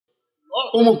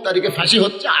অমুক তারিখে ফাঁসি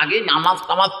হচ্ছে, আগে নামাজ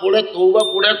টামাজ পড়ে তৌবা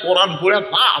পড়ে কোরআন পড়ে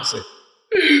তা আছে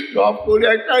সব করে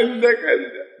একটা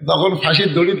যখন ফাঁসির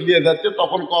দড়ি দিয়ে যাচ্ছে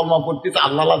তখন কলমা পড়তেছে,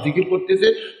 আল্লাহ জিকির করতেছে।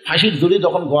 ফাঁসির দড়ি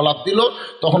যখন গলা দিল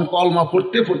তখন কলমা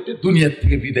পড়তে পড়তে দুনিয়ার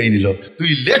থেকে বিদায় নিল। তুই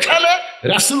লেখালে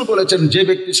রাসূল বলেছেন, যে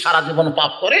ব্যক্তি সারা জীবন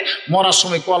পাপ করে মরার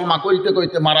সময় কলমা কইতে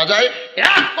কইতে মারা যায়,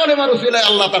 এক কলেমার উসিলায়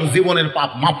আল্লাহ তার জীবনের পাপ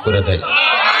মাফ করে দেয়।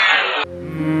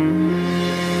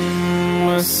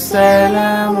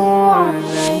 আসসালামু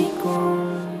আলাইকুম।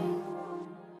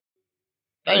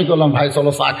 তাই বললাম, ভাই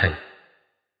চলো চা খাই।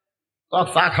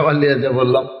 চা খাবার নিয়ে যে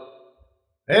বললাম,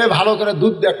 ভালো করে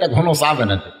দুধ দিয়ে একটা ঘন চা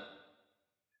বানাতে।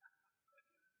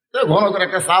 ঘন করে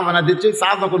একটা চা বানা দিচ্ছে। চা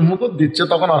যখন মুকুট দিচ্ছে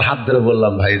তখন আর হাত ধরে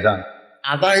বললাম, ভাইজান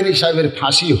আদায়ের সাহেবের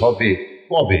ফাঁসি হবে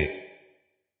কবে?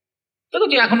 দেখো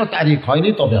যে এখনো তারিখ হয়নি,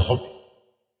 তবে হবে।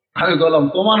 আমি বললাম,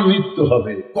 তোমার মৃত্যু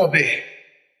হবে কবে?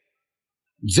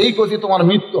 যেই কতি তোমার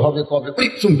মৃত্যু হবে কবে?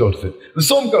 চমকে উঠছে।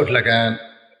 চমকে উঠলে কেন?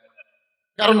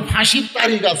 কারণ ফাঁসির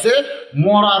তারিখ আছে,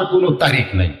 মরার কোনো তারিখ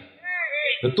নেই।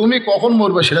 তুমি কখন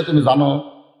মরবে সেটা তুমি জানো?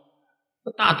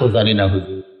 তা তো জানি না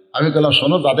হুজুর। আমি বললাম,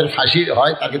 শোনো, যাদের ফাঁসি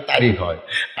হয় তাকে তারিখ হয়,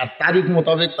 আর তারিখ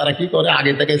মোতাবেক তারা কি করে,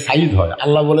 আগে থেকে সাইদ হয়।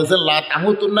 আল্লাহ বলেছে, লা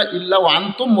তামুতুন্না ইল্লা ওয়া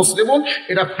আনতুম মুসলিমুন।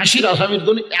 এটা ফাঁসির আসামির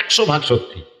জন্য 100%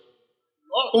 সত্যি।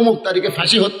 অমুক তারিখে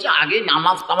ফাঁসি হচ্ছে, আগে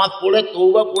নামাজ টামাজ পড়ে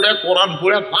তৌবা পড়ে কোরআন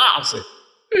পড়ে তা আছে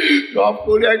সব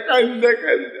করে একটা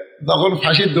যখন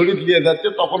ফাঁসির দড়ি দিয়ে যাচ্ছে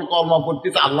তখন কলমা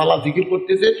পড়তেছে, আল্লাহ জিকির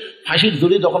করতেছে। ফাঁসির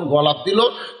দড়ি যখন গলা দিল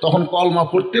তখন কলমা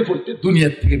পড়তে পড়তে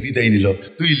দুনিয়ার থেকে বিদায় নিল।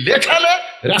 তুই লেখালে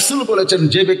রাসূল বলেছেন,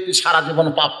 যে ব্যক্তি সারা জীবন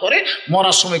পাপ করে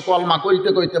মরার সময় কলমা কইতে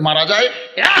কইতে মারা যায়,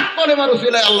 এক কলেমার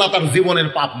উসিলায় আল্লাহ তার জীবনের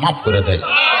পাপ মাফ করে দেয়।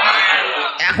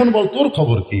 এখন বল, তোর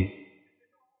খবর কি?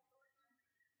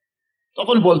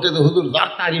 তখন বলতে তো, হুজুর যার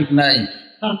তারিখ নাই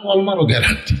তার কলমারও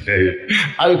গ্যারান্টি নেই।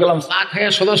 আমি বললাম, চা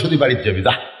খাইয়া সোজাসুজি বাড়িতে যাবি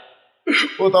যা।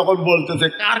 ও তখন বলতেছে,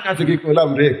 কার কাছে কি কইলাম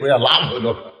রে, কইয়া লাভ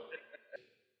হলো।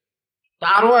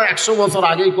 তারও 100 বছর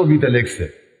আগেই কবিতা লিখছে।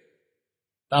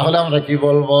 তাহলে আমরা কি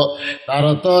বলবো? তার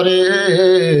তরে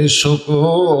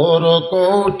শুকর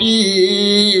কোটিবার,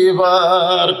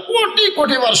 কোটি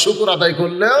কোটিবার শুকর আদায়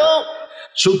করলেও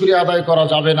শুকরিয়া আদায় করা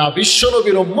যাবে না।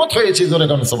 বিশ্বনবীর উম্মত হয়েছি, জোরে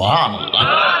গান সুবহানাল্লাহ।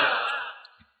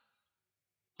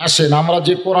 আসেন আমরা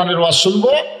যে কোরআনের ওয়াজ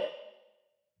শুনবো,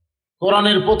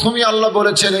 কোরআনের প্রথমেই আল্লাহ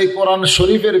বলেছেন, এই কোরআন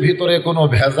শরীফের ভিতরে কোনো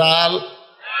ভেজাল,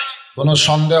 কোনো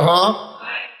সন্দেহ,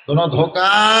 কোনো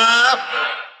ধোঁকা,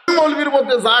 মৌলবীর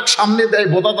মধ্যে যাক সামনে দেয়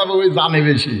বোঝা যাবে ওই জানে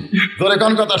বেশি। ধরে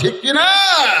কোন কথা ঠিক কিনা?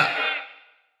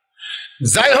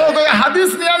 যাই হোক, ওই হাদিস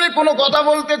নিয়ে আমি কোনো কথা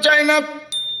বলতে চাই না।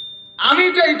 আমি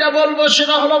যেটা বলবো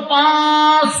সেটা হলো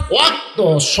 5 ওয়াক্ত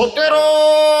 17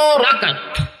 রাকাত।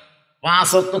 5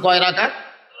 ওয়াক্ত কয় রাকাত?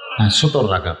 17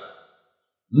 রাকাত।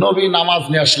 নবী নামাজ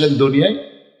নিয়ে আসলেন দুনিয়ায়।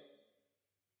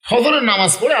 ফজরের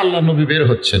নামাজ পড়ে আল্লাহ নবী বের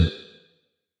হচ্ছেন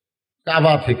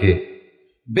কাবা থেকে।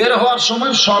 বের হওয়ার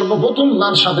সময় সর্বপ্রথম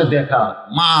যার সাথে দেখা,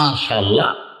 মাশাআল্লাহ,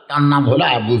 তার নাম হলো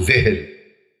আবু জেহেল।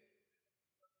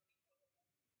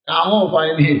 কামও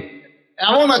পায়নি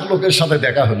এমন এক লোকের সাথে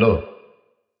দেখা হলো।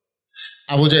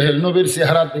 আবু জেহেল নবীর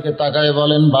চেহারার দিকে তাকায়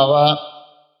বলেন, বাবা,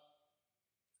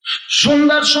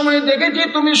 সন্ধ্যার সময় দেখেছি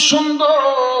তুমি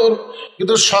সুন্দর,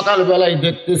 কিন্তু সকালবেলায়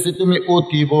দেখতেছি তুমি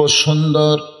অতীব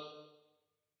সুন্দর।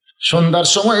 সন্ধ্যার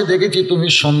সময় দেখেছি তুমি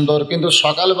সুন্দর, কিন্তু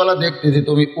সকালবেলা দেখতেছি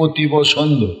তুমি অতীব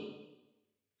সুন্দর।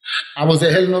 আবু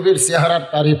জেহেল নবীর চেহারার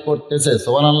তারিফ করতেছে,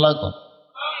 সুবহানাল্লাহ।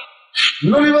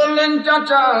 নবী বললেন,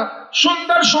 চাচা,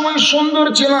 সন্ধ্যার সময় সুন্দর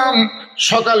ছিলাম,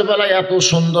 সকালবেলায় এত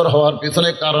সুন্দর হওয়ার পিছনে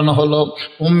কারণ হলো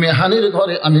উম্মে হানির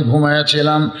ঘরে আমি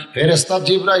ঘুমায়াছিলাম। ফেরেশতা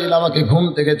জিবরাইল আমাকে ঘুম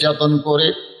থেকে চেতন করে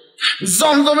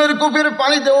জমজমের কূপের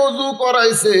পানিতে ওযু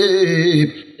করাইছে।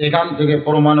 এখান থেকে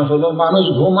প্রমাণ হলো মানুষ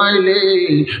ঘুমাইলে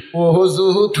ওযু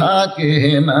থাকে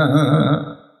না,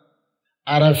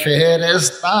 আর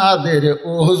ফেরেশতাদের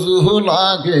ওযু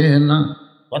লাগে না।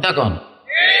 কথা কন,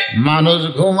 মানুষ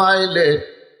ঘুমাইলে,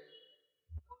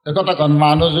 কথা কন,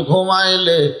 মানুষ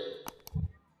ঘুমাইলে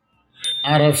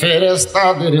আর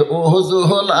ফেরেশতাদের ওযু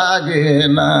লাগে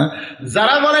না।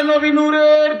 যারা বলে নবী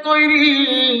নূরের তৈরি,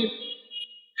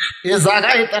 এ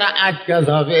জায়গায় তারা আটকা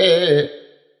যাবে।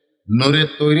 নূরের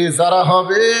তৈরি যারা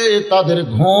হবে তাদের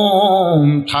ঘুম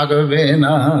থাকবে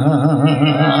না।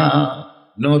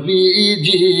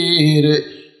 নবীজির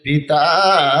পিতা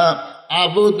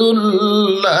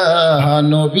আব্দুল্লাহ,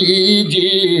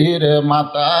 নবীজির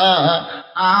মাতা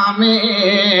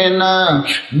আমেনা,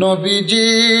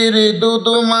 নবীজির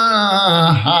দুধমা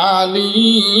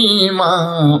হালিমা,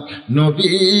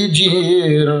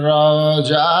 নবীজির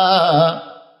রওজা।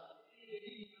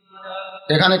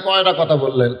 এখানে কয়টা কথা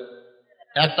বললেন?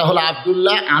 একটা হলো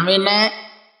আব্দুল্লাহ, আমেনা,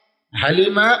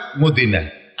 হালিমা, মদিনা।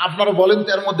 আপনারা বলেন তো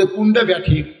এর মধ্যে কোনটা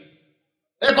ব্যাঠিক?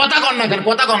 এ কথা কন না কেন,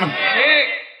 কথা কন।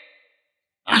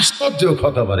 আশ্চর্য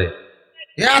কথা পারে,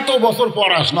 এত বছর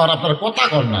পড়াশোনা আর আপনার কথা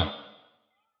কন না।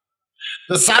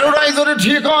 তো চারুরাই যদি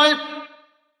ঠিক হয়,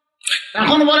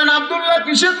 এখন বলেন আব্দুল্লাহ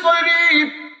কিসের তৈরি?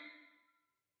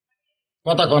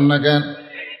 কথা কন না কেন?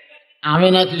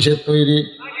 আমিনা কিসের তৈরি?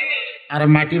 আর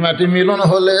মাটি মাটি মিলন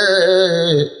হলে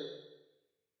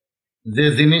যে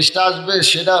জিনিসটা আসবে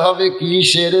সেটা হবে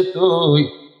কিসের তৈরি?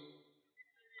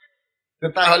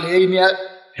 তাহলে এই নিয়ে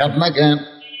খেত না কেন?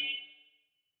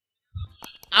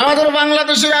 আমাদের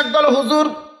বাংলাদেশের একদল হুজুর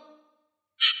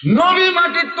নবী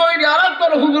মাটির তৈরি, আর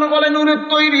একদল হুজুর বলে নূরের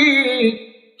তৈরি।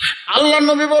 আল্লাহ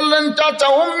নবী বললেন, চাচা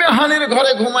উম্মে হানির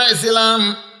ঘরে ঘুমাইছিলাম,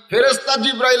 ফেরেশতা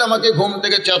জিবরাইল আমাকে ঘুম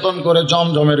থেকে চেতন করে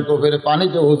জমজমের কোপের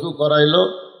পানিতে ওযু করাইলো।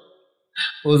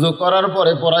 ওযু করার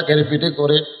পরে পোরাকের পিঠে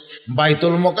করে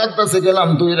বাইতুল মুকাদ্দাসে গেলাম,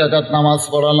 2 রাকাত নামাজ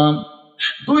পড়ালাম।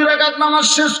 2 রাকাত নামাজ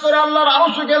শেষ করে আল্লাহর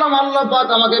আরশে গেলাম, আল্লাহ পাক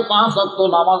আমাকে 5 ওয়াক্ত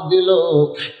নামাজ দিল।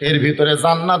 এর ভিতরে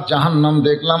জান্নাত জাহান্নাম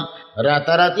দেখলাম।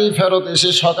 রাতারাতি ফেরত এসে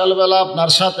সকালবেলা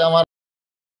আপনার সাথে আমার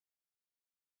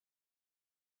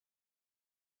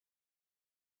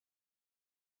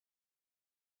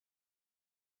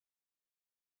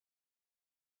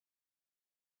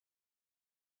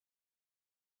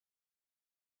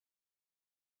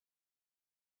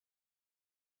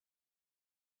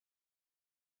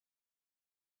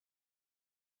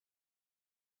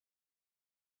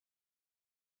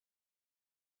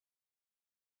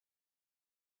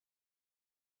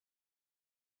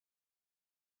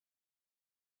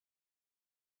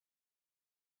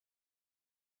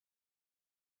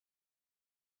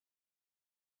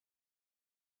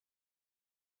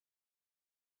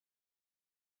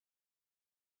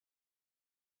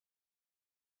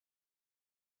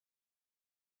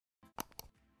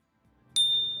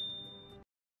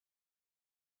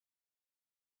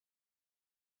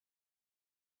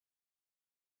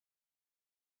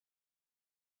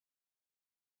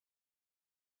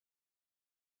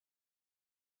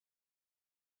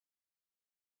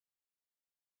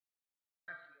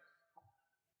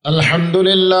الحمد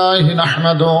لله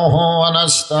نحمده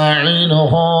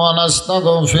ونستعينه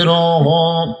ونستغفره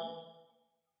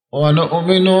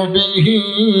ونؤمن به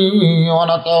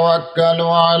ونتوكل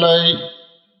عليه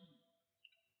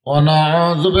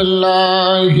ونعوذ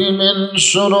بالله من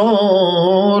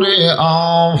شرور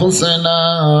أنفسنا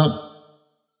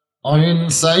ومن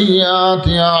سيئات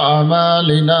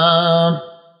أعمالنا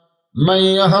من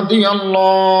يهدي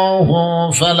الله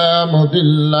فلا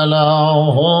مضل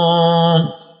له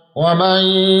ومن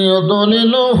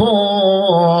يضلله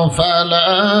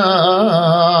فلا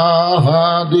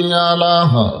هادي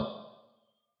له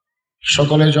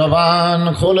সকলে জবান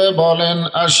খুলে বলেন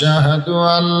আশহাদু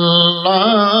আল্লা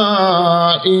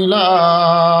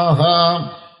ইলাহা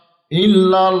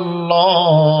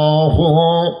ইল্লাল্লাহু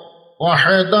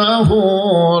ওয়াহদাহু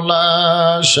লা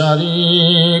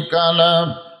শারীকা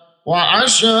লাহু ওয়া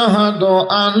আশহাদু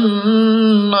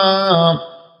আন্না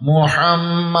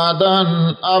মুহাম্মাদান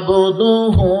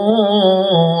আবদুহু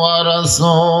ওয়া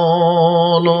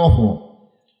রাসূলুহু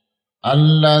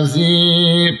আল্লাযী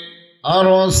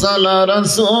أرسل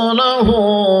رسوله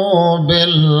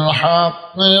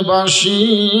بالحق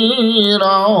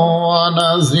بشيرا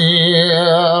ونذيرا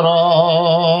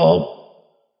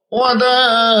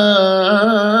وداعيا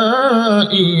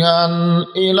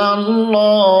إلى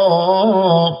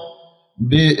الله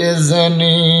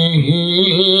بإذنه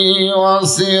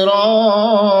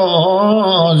وسراجا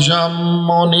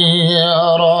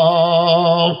منيرا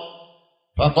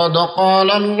فقد قال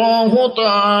الله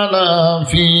تعالى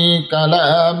في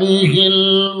كلامه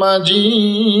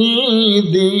المجيد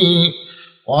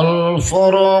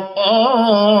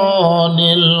والفرقان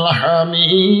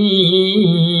الحميد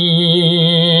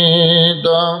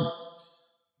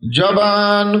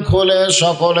জবান খুলে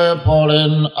সকলে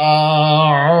পড়েন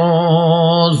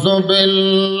আউযু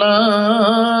বিল্লাহি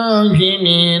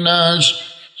মিনাশ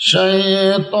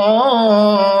শাইতানির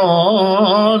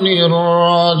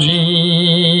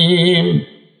রাজিম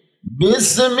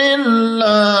বিসমিল্লাহির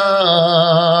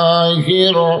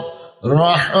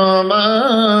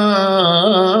রহমানির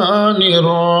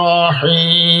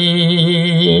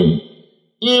রহিম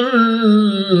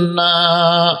ইন্না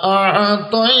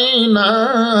আ'তাইনাকাল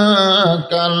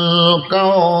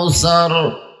কাউসার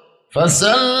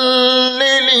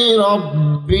ফাসাল্লি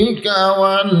লিরাব্বিকা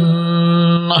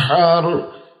ওয়ানহার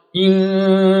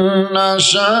ইন্না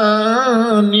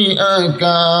শানিআকা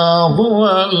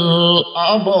হুয়াল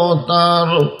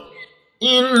আবতার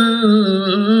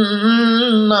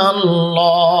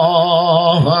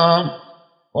ইন্নাল্লাহা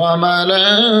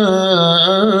وملائكته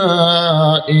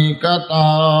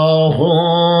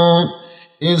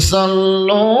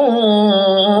يصلون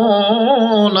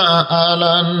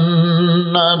على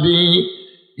النبي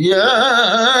يا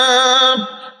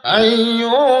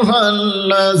أيها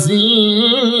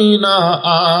الذين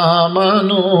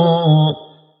آمنوا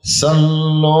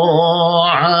صلوا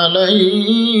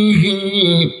عليه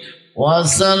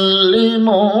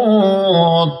وسلموا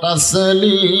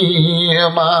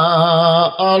تسليما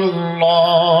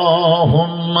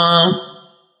اللهم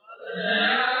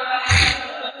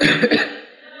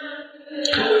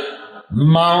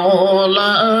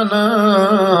مولانا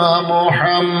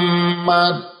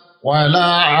محمد وعلى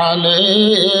علي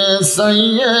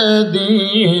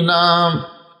سيدنا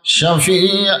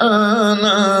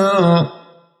شفيعنا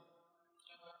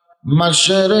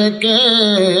مشرق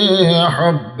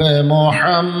حب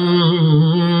محمد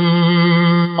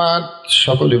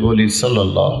সকলে বলি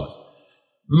সাল্লাল্লাহু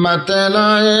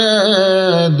মতলায়ে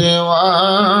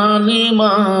দেওয়ানি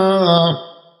মা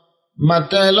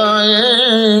মতলায়ে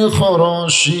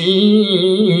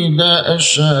খুরশিদ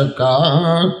ইশকা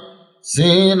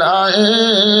সিনায়ে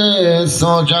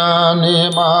সুজানে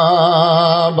মা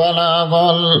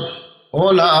বলাগল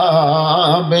ওলা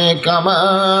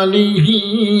বেকামালিহি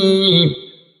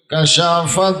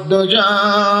কশাফত দুজা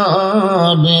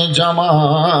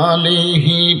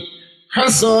বেজামালিহি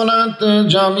হাসনাত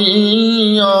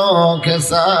জামিউ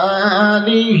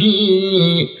খিসালিহি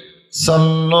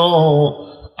সাল্লু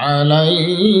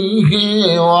আলাইহি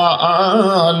ওয়া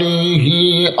আলিহি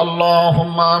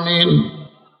আল্লাহুম্মা আমিন।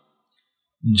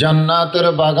 জান্নাতের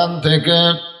বাগান থেকে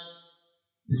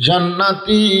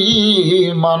জান্নাতি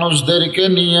মানুষদেরকে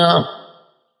নিয়ে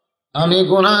আমি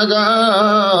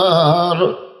গুনাহগার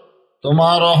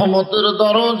তোমার রহমতের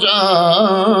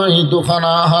দরজায়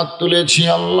দুখানা হাত তুলেছি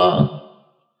আল্লাহ।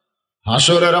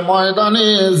 হাসরের ময়দানে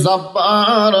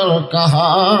জব্বার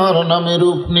কাহার নামে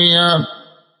রূপ নিয়ে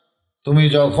তুমি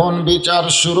যখন বিচার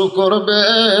শুরু করবে,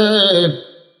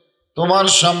 তোমার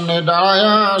সামনে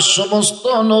দাঁড়ায়া সমস্ত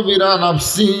নবীরা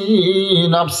নাফসি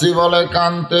নাফসি বলে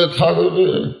কাঁদতে থাকবে।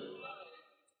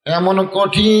 এমন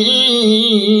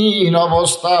কঠিন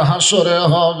অবস্থা হাসরে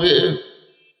হবে,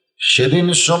 সেদিন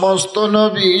সমস্ত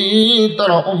নবী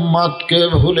তার উম্মতকে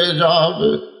ভুলে যাবে,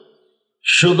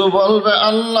 শুধু বলবে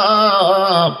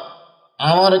আল্লাহ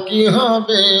আমার কি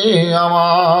হবে,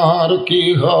 আমার কি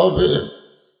হবে।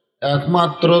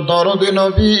 একমাত্র দরদি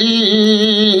নবী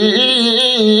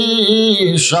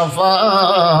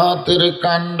শাফাতের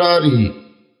কান্ডারি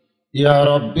ইয়া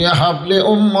রব্বি হাবলি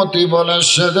উম্মতি বলে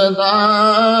সেজদায়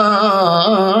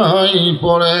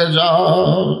পড়ে যাও।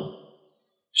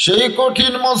 সেই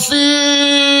কঠিন মুসিবতের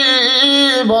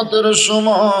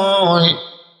সময়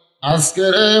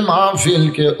আজকের এই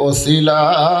মাহফিলকে ওসিলা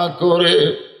করে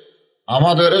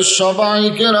আমাদের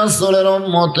সবাইকে রাসূলের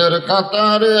উম্মতের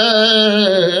কাতারে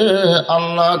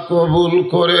আল্লাহ কবুল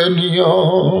করে নিও।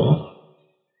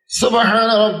 সুবহান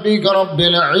রাব্বিকা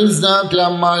রাব্বিল ইজ্জাতি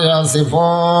আম্মা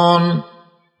ইয়াসিফুন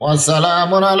ওয়া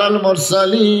সালামুন আলাল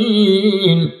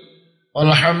মুরসালিন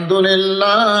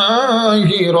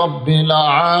আলহামদুলিল্লাহি রাব্বিল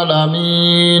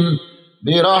আলামিন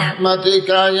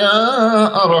বিরহমাতিকা ইয়া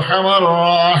আরহামার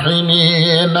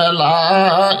রাহিমিন। লা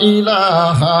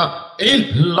ইলাহা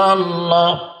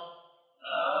ইল্লাল্লাহ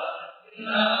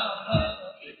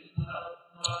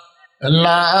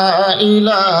লা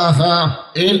ইলাহা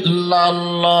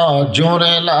ইল্লাল্লাহ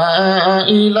জোরে লা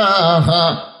ইলাহা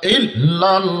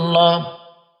ইল্লাল্লাহ।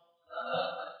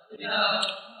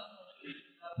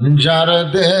 যার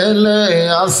দিলে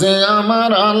আছে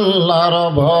আমার আল্লাহর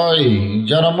ভয়,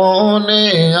 যার মনে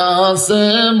আছে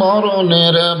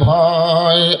মরণের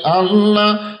ভয়,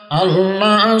 আল্লাহ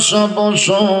আল্লাহ সব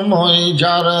সময়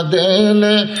যার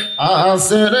দিলে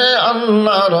আছে রে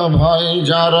আল্লাহর ভয়,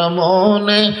 যার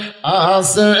মনে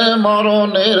আছে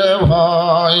মরণের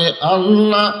ভয়,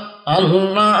 আল্লাহ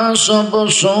আল্লাহ সব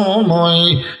সময়।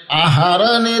 আহার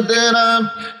নিদেরা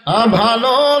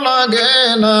ভালো লাগে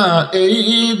না এই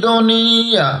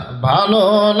দুনিয়া, ভালো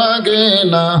লাগে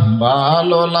না,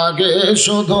 ভালো লাগে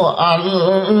শুধু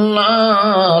আল্লাহ।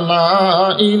 লা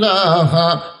ইলাহা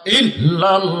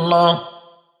ইল্লাল্লাহ।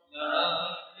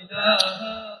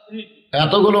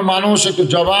 এতগুলো মানুষ একটু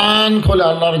জবান খোলে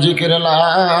আল্লাহর জিকিরে লা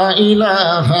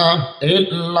ইলাহা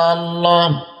ইল্লাল্লাহ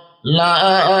লা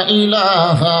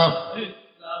ইলাহা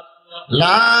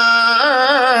লা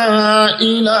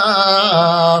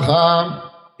ইলাহা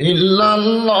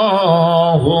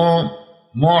ইল্লাল্লাহ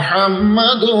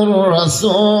মুহাম্মাদুর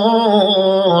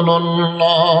রাসূলুল্লাহ।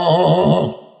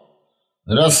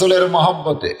 রাসূলের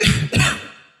মহব্বতে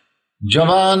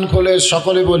জবান খুলে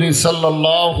সকলে বলি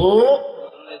সাল্লাল্লাহু।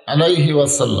 আলাইহি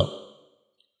ওয়াসাল্লাম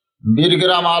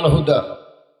বীরগ্রাম আল হুদা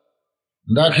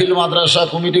দাখিল মাদ্রাসা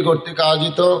কমিটি কর্তৃক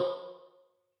আয়োজিত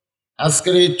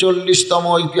আজকের এই 40তম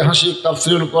ঐতিহাসিক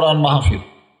তাফসীরুল কোরআন মাহফিল,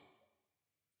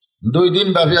 2 দিন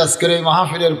ব্যাপী আজকের এই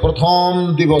মাহফিলের প্রথম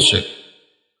দিবসে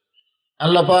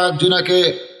আল্লাহ পাক যিনাকে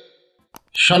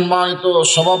সম্মানিত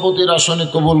সভাপতির আসনে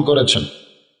কবুল করেছেন,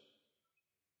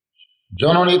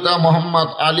 জননেতা মোহাম্মদ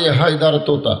আলী হায়দার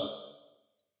তোতা।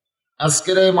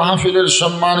 আজকের এই মাহফিলের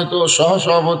সম্মানিত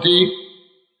সহসভাপতি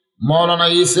মাওলানা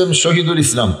শহীদুল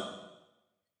ইসলাম,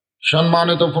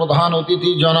 সম্মানিত প্রধান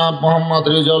অতিথি জনাব মোহাম্মদ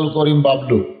রেজাউল করিম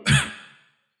বাবলু।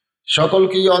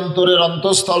 সকলকেই অন্তরের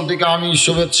অন্তঃস্থল থেকে আমি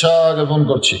শুভেচ্ছা জ্ঞাপন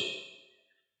করছি।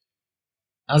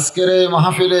 আজকের এই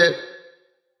মাহফিলে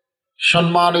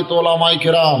সম্মানিত ওলামায়ে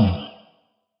কেরাম,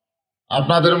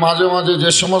 আপনাদের মাঝে মাঝে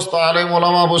যে সমস্ত আলেম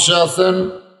ওলামা বসে আছেন,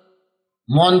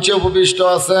 মঞ্চে উপবিষ্ট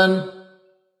আছেন,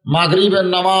 মাগরিবের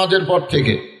নামাজের পর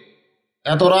থেকে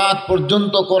এত রাত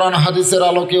পর্যন্ত কোরআন হাদিসের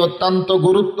আলোকে অত্যন্ত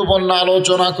গুরুত্বপূর্ণ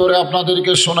আলোচনা করে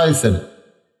আপনাদেরকে শোনাইছেন,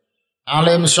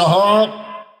 আলেম সহ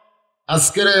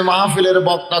আজকের এই মাহফিলের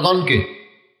বক্তাগণকে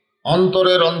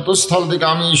অন্তরের অন্তঃস্থল থেকে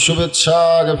আমি শুভেচ্ছা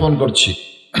জ্ঞাপন করছি।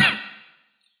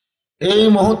 এই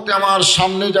মুহূর্তে আমার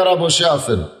সামনে যারা বসে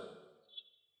আছেন,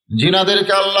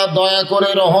 যিনাদেরকে আল্লাহ দয়া করে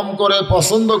রহম করে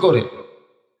পছন্দ করে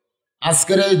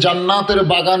আজকের এই জান্নাতের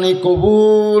বাগানে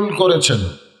কবুল করেছেন,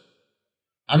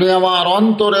 আমি আমার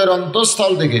অন্তরের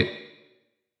অন্তঃস্থল থেকে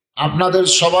আপনাদের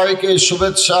সবাইকে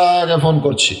শুভেচ্ছা জ্ঞাপন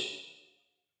করছি।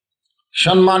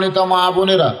 সম্মানিত মা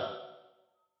বোনেরা,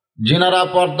 যিনারা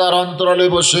পর্দার অন্তরালে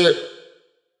বসে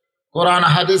কোরআন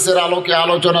হাদিসের আলোকে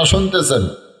আলোচনা শুনতেছেন,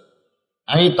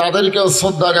 আমি তাদেরকেও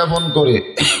শ্রদ্ধা জ্ঞাপন করে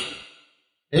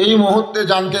এই মুহূর্তে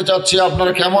জানতে চাচ্ছি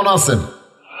আপনারা কেমন আছেন?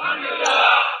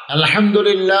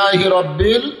 আলহামদুলিল্লাহ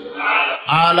রব্বিল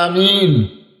আলামিন।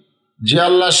 যে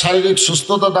আল্লাহ শারীরিক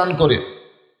সুস্থতা দান করে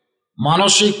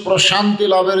মানসিক প্রশান্তি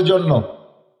লাভের জন্য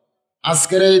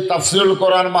আজকের এই তাফসীরুল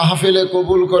কোরআন মাহফিলে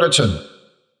কবুল করেছেন,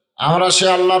 আমরা সে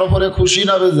আল্লাহর উপরে খুশি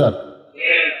না বেজার?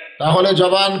 তাহলে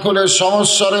জবান খুলে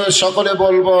সমস্বরে সকলে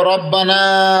বলবো, রব্বানা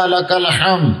লাকাল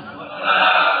হামদ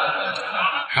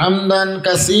হামদান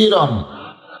কাসীরান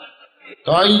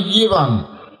তাইয়িবান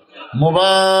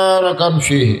মুবারাকান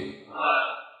ফীহি।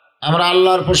 আমরা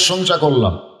আল্লাহর প্রশংসা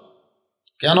করলাম।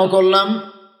 কেন করলাম?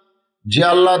 যে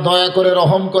আল্লাহ দয়া করে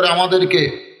রহম করে আমাদেরকে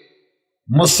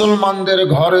মুসলমানদের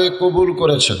ঘরে কবুল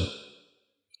করেছেন।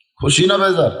 খুশি না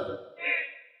বেজার?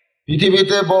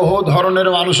 পৃথিবীতে বহু ধরনের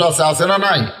মানুষ আছে, আছে না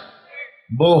নাই?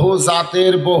 বহু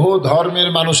জাতের বহু ধর্মের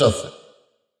মানুষ আছে,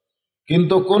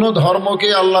 কিন্তু কোন ধর্মকে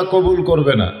আল্লাহ কবুল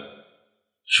করবে না,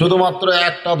 শুধুমাত্র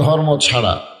একটা ধর্ম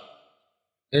ছাড়া।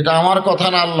 এটা আমার কথা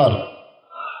না, আল্লাহর।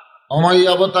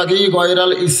 ওমাইয়াবতাগি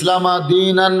গয়রাল ইসলামা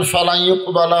দীনান ফালা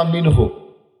ইউকবালা মিনহু।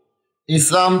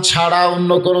 ইসলাম ছাড়া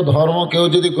অন্য কোনো ধর্ম কেউ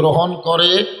যদি গ্রহণ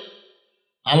করে,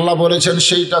 আল্লাহ বলেছেন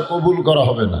সেইটা কবুল করা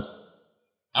হবে না।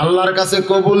 আল্লাহর কাছে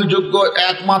কবুলযোগ্য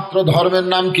একমাত্র ধর্মের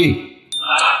নাম কি?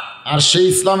 আর সেই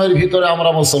ইসলামের ভিতরে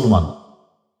আমরা মুসলমান।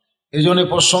 এই জন্য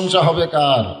প্রশংসা হবে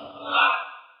কার?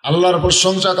 আল্লাহর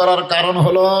প্রশংসা করার কারণ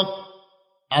হলো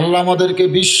আল্লাহ আমাদেরকে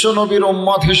বিশ্ব নবীর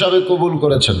উম্মত হিসাবে কবুল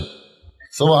করেছেন।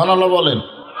 সুবহানাল্লাহ বলেন।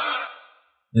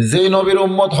 যেই নবীর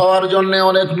উম্মত হওয়ার জন্য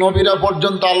অনেক নবীরা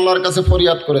পর্যন্ত আল্লাহর কাছে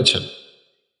ফরিয়াদ করেছেন।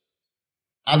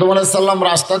 আদম আলাইহিস সালাম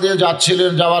রাস্তা দিয়ে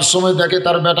যাচ্ছিলেন, যাওয়ার সময় দেখে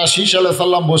তার বেটা শীষ আলাইহিস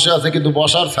সালাম বসে আছে, কিন্তু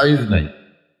বসার সাইজ নাই।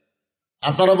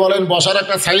 আপনারা বলেন, বসার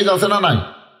একটা সাইজ আছে না নাই?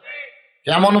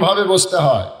 কেমন ভাবে বসতে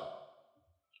হয়?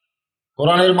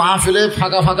 কোরআনের মাহফিলে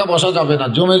ফাঁকা ফাঁকা বসা যাবে না,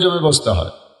 জমে জমে বসতে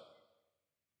হয়।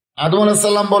 আদম আলাইহিস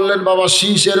সালাম বললেন, বাবা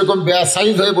শীষ এরকম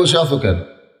বেসাইজ হয়ে বসে আছো কেন?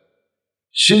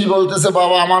 শীষ বলতেছে,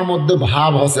 বাবা আমার মধ্যে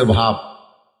ভাব হচ্ছে, ভাব।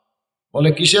 বলে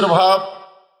কিসের ভাব?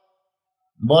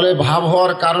 বলে ভাব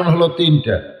হওয়ার কারণ হলো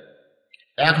 3টা।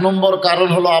 1 নম্বর কারণ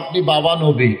হলো আপনি বাবা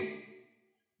নবী,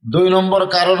 2 নম্বর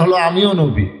কারণ হলো আমিও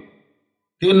নবী,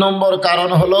 3 নম্বর কারণ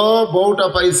হলো বউটা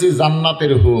পাইছি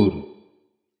জান্নাতের হুর।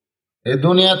 এই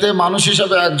দুনিয়াতে মানুষ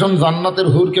হিসাবে একজন জান্নাতের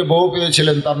হুরকে বউ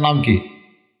পেয়েছিলেন, তার নাম কি?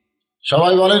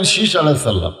 সবাই বলেন শীষ আলাইহিস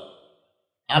সালাম।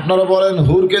 আপনারা বলেন,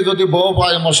 হুরকে যদি বউ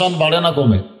পায় মশান বাড়ে না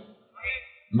কমে?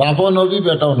 বাপও নবী,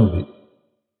 বেটাও নবী।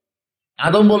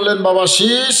 আদম বললেন, বাবা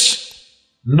শীষ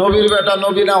নবীর বেটা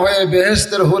নবী না হয়ে,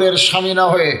 বেহেশতের হুরের স্বামী না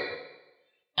হয়ে,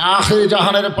 আখির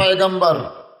জাহানের পয়গম্বর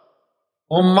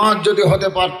উম্মত যদি হতে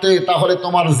পারতে, তাহলে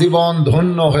তোমার জীবন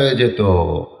ধন্য হয়ে যেত।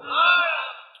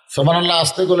 সুবহানাল্লাহ।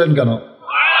 আসতে বলেন কেন?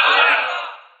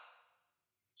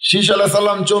 শীষ আলাইহিস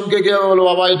সালাম চমকে গিয়ে বলল,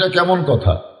 বাবা এটা কেমন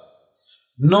কথা?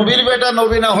 নবীর বেটা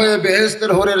নবী না হয়ে,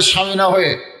 বেহেশতের হুরের স্বামী না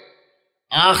হয়ে,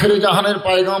 আখির জাহানের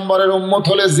পয়গম্বরের উম্মত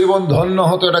হলে জীবন ধন্য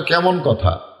হতো, এটা কেমন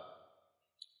কথা?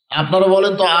 আপনারা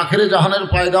বলেন তো, আখেরে জাহানের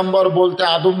পয়গাম্বর বলতে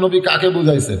আদম নবী কাকে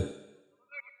বুঝাইছেন?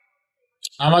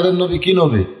 আমাদের নবী কি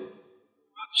নবী?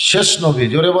 শেষ নবী।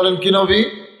 জোরে বলেন, কি নবী?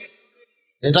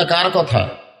 এটা কার কথা?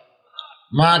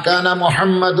 মা কানা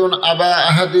মুহাম্মাদুন আবা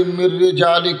আহাদিম মির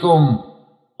রিজালিকুম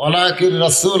ওয়ালাকিন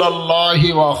রাসূলুল্লাহি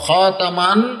ওয়া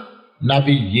খাতামান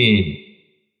নাবিয়্যিন।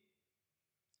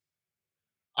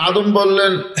 আদম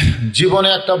বললেন, জীবনে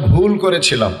একটা ভুল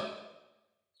করেছিলাম।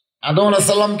 আদম আলাইহিস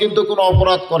সালাম কিন্তু কোনো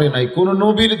অপরাধ করে নাই, কোন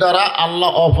নবীর দ্বারা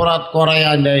আল্লাহ অপরাধ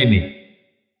করায়া নেয়নি।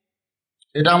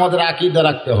 এটা আমাদের আকীদা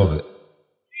রাখতে হবে।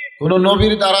 কোন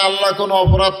নবীর দ্বারা আল্লাহ কোনো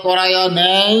অপরাধ করায়া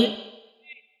নেয়।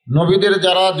 নবীদের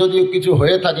যারা যদি কিছু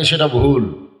হয়ে থাকে সেটা ভুল।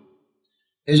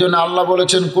 এই জন্য আল্লাহ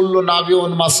বলেছেন, কুল্লু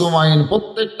নাবিউন মাসুম আইন,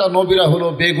 প্রত্যেকটা নবীরা হলো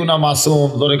বেগুনা মাসুম।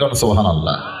 ধরে কারণ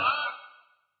সুবহানাল্লাহ।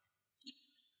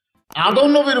 আদম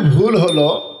নবীর ভুল হলো,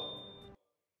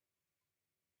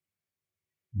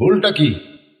 ভুলটা কি?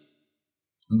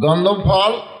 গন্ধম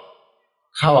ফল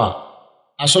খাওয়া।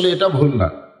 আসলে এটা ভুল না।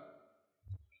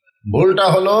 ভুলটা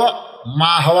হলো,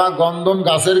 মা হাওয়া গন্ধম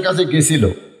গাছের কাছে গেছিল,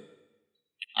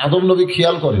 আদম নবী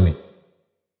খেয়াল করেনি।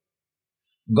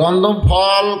 গন্ধম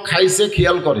ফল খাইছে,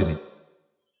 খেয়াল করেনি।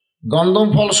 গন্ধম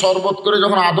ফল শরবত করে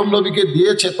যখন আদম নবীকে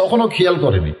দিয়েছে তখনও খেয়াল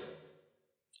করেনি।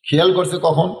 খেয়াল করছে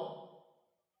কখন?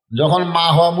 যখন মা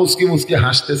হাওয়া মুচকি মুচকি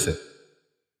হাসতেছে।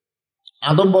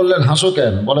 আদম বললেন, হাসো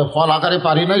কেন? বলে, ফল আকারে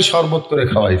পারি নাই, শরবত করে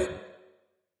খাওয়াইছে।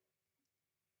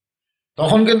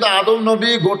 তখন কিন্তু আদম নবী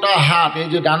গোটা হাত, এই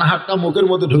যে ডান হাতটা মুখের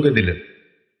মধ্যে ঢুকে দিলেন।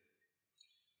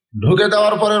 ঢুকে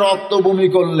দেওয়ার পরে রক্ত বমি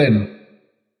করলেন।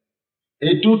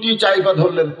 এই টুটি চাইপা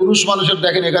ধরলেন। পুরুষ মানুষের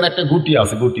দেখেন এখানে একটা গুটি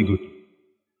আছে, গুটি গুটি,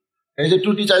 এই যে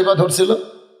টুটি চাইপা ধরছিল।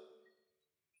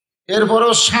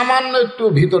 এরপরও সামান্য একটু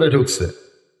ভিতরে ঢুকছে।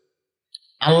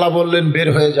 আল্লাহ বললেন, বের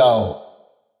হয়ে যাও,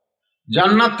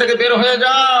 জান্নাত থেকে বের হয়ে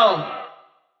যাও।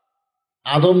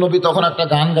 আদম নবী তখন একটা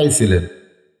গান গাইছিলেন,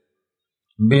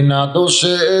 বিনা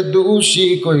দোষে দোষী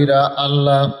কইরা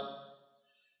আল্লাহ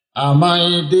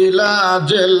আমায় দিলা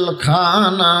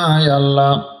জেলখানায়,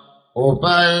 আল্লাহ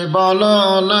উপায় বলো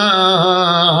না,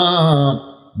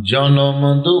 জনম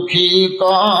দুঃখী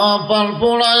কপাল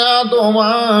পোড়ায়া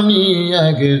দোমামি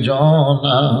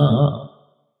একজনা।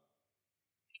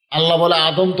 আল্লাহ বলে,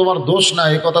 আদম তোমার দোষ না,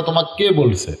 এ কথা তোমাকে কে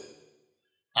বলছে?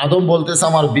 আদম বলতেছে,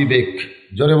 আমার বিবেক।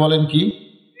 জোরে বলেন, কি?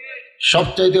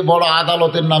 সবচাইতে বড়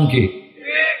আদালতের নাম কি?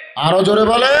 আরো জোরে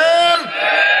বলেন।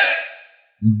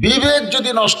 বিবেক যদি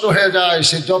নষ্ট হয়ে যায়,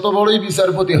 সে যত বড়ই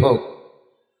বিচারপতি হোক,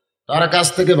 তার কাছ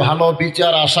থেকে ভালো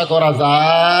বিচার আশা করা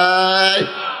যায়?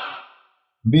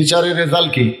 বিচারের রেজাল্ট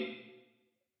কি?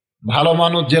 ভালো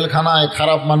মানুষ জেলখানায়,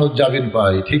 খারাপ মানুষ জামিন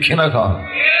পায়। ঠিক না?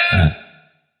 হ্যাঁ।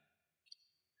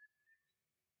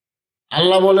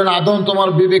 আল্লাহ বলেন, আদম তোমার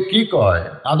বিবেক কি কয়?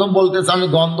 আদম বলতেছে, আমি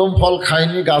গন্ধম ফল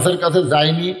খাইনি, গাছের কাছে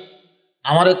যাইনি,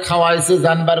 আমারে খাওয়াইছে,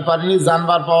 জানবার পারিনি,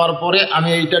 জানবার পাওয়ার পরে আমি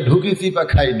এইটা ঢুকিছি বা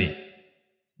খাইনি,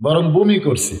 বরং বমি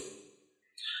করছি।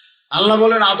 আল্লাহ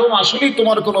বলেন, আদম আসলেই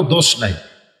তোমার কোনো দোষ নাই,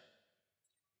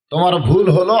 তোমার ভুল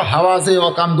হলো হাওয়া যে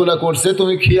অকামগুলা করছে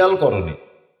তুমি খেয়াল করনি।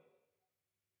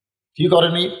 কি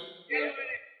করেনি?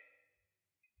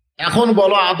 এখন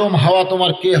বলো, আদম হাওয়া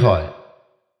তোমার কে হয়?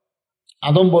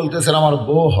 আদম বলতেছেন, আমার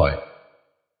বউ হয়।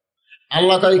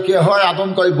 আল্লাহ কয় কে হয়? আদম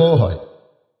কয় বউ হয়।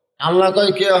 আল্লাহ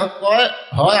কয় কে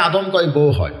হয়? আদম কয় বউ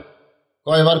হয়।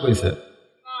 কয়বার কইছে?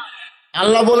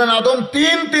 আল্লাহ বলেন, আদম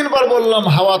তিনবার বললাম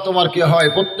হাওয়া তোমার কে হয়,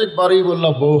 প্রত্যেকবারই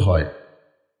বললাম বউ হয়।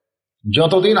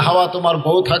 যতদিন হাওয়া তোমার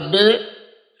বউ থাকবে,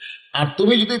 আর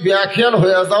তুমি যদি বেখেয়াল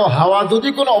হয়ে যাও, হাওয়া যদি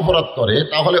কোনো অপরাধ করে,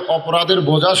 তাহলে অপরাধের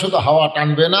বোঝা শুধু হাওয়া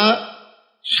টানবে না,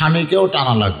 স্বামীকেও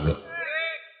টানা লাগবে।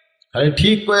 আরে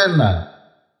ঠিক করেন না,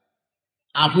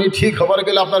 আপনি ঠিক হবার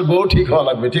গেলে আপনার বউ ঠিক হওয়া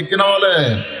লাগবে। ঠিক কিনা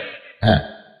বলেন? হ্যাঁ।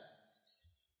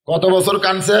 কত বছর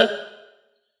কানছে?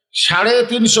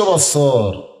 350 বছর।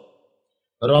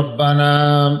 রব্বানা,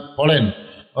 পড়েন,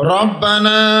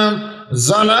 রব্বানা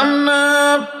যালামনা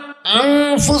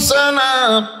আনফুসানা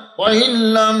ওয়া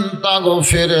ইল্লাম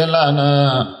তাগফির লানা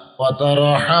ওয়া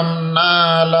তারহামনা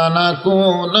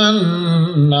লানাকুনান্না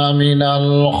মিনাল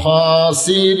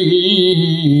খাসিরিন।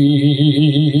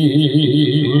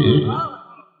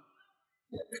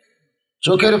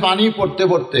 চোখের পানি পড়তে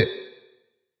পড়তে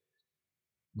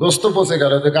গোস্ত পচে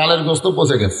গেল, গালের গোস্ত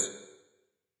পচে গেছে।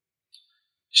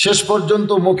 শেষ পর্যন্ত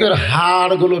মুখের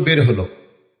হাড়গুলো বের হলো।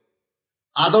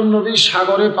 আদম নবী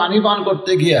সাগরে পানি পান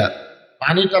করতে গিয়া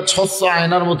পানিটা স্বচ্ছ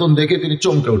আয়নার মতন দেখে তিনি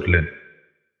চমকে উঠলেন।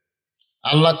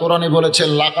 আল্লাহ কোরআনে বলেছে,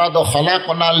 লাকাদ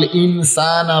খালাকনাল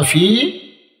ইনসানা ফি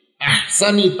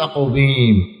আহসানি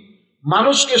তাকওয়িম।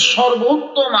 মানুষকে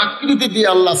সর্বোত্তম আকৃতি দিয়ে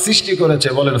আল্লাহ সৃষ্টি করেছে।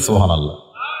 বলেন সুবহানাল্লাহ।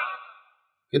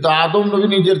 কিন্তু আদম নবী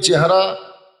নিজের চেহারা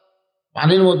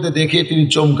পানির মধ্যে দেখে তিনি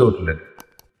চমকে উঠলেন,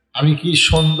 আমি কি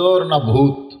সুন্দর না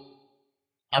ভূত?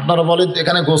 আপনারা বলেন তো,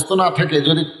 এখানে গোস্ত না থেকে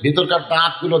যদি ভিতরকার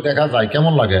দাঁতগুলো দেখা যায়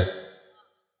কেমন লাগে?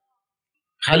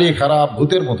 খালি খারাপ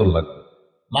ভূতের মতন লাগবে,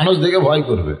 মানুষ দেখে ভয়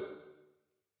করবে।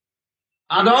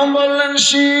 আদম বললেন,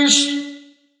 শীষ,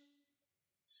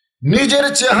 নিজের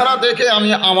চেহারা দেখে আমি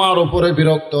আমার উপরে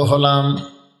বিরক্ত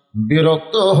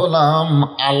হলাম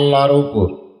আল্লাহর উপর।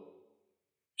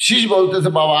 শীষ বলতেছে,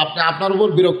 বাবা আপনি আপনার উপর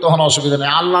বিরক্ত হন, অসুবিধা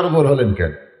নেই, আল্লাহর উপর হলেন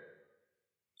কেন?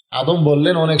 আদম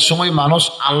বললেন, অনেক সময় মানুষ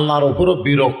আল্লাহর উপরও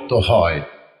বিরক্ত হয়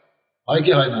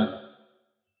কি হয় না?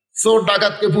 চোর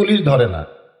ডাকাতকে পুলিশ ধরে না,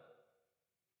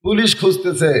 পুলিশ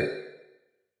খুঁজতেছে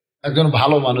একজন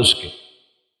ভালো মানুষকে।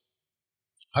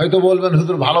 হয়তো বলবেন,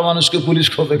 হুজুর ভালো মানুষকে পুলিশ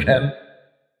খোঁজে কেন?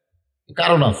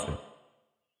 কারণ আছে।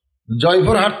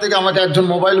 জয়পুরহাট থেকে আমাকে একজন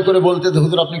মোবাইল করে বলতে,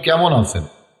 হুজুর আপনি কেমন আছেন?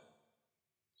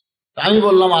 আমি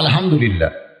বললাম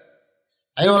আলহামদুলিল্লাহ।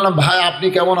 আমি বললাম, ভাই আপনি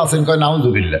কেমন আছেন? কয়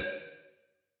নাউজুবিল্লাহ।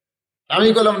 আমি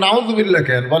বললাম নাউজুবিল্লাহ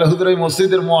কেন? বলে, হুজুর এই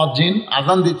মসজিদের মুয়াজ্জিন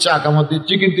আযান দিচ্ছে, আকামত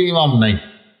দিচ্ছে, কিন্তু ইমাম নাই।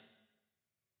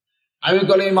 আমি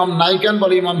বলি, ইমাম নাই কেন?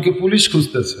 বলে, ইমামকে পুলিশ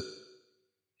খুঁজতেছে।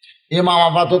 ইমাম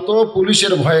আপাতত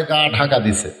পুলিশের ভয়ে গা ঢাকা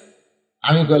দিছে।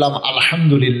 আমি বললাম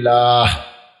আলহামদুলিল্লাহ।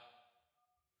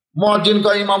 মুয়াজ্জিন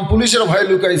কয়, ইমাম পুলিশের ভয়ে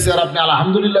লুকাইছে আর আপনি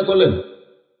আলহামদুলিল্লাহ করলেন?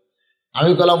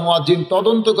 আমি বললাম, মুয়াজ্জিন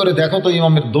তদন্ত করে দেখো তো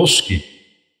ইমামের দোষ কি,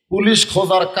 পুলিশ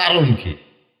খোঁজার কারণ কি?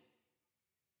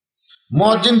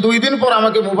 মুয়াজ্জিন 2 দিন পর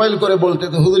আমাকে মোবাইল করে বলতে,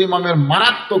 হুজুর ইমামের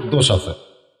মারাত্মক দোষ আছে।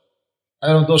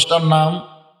 দোষটার নাম?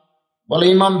 বলে,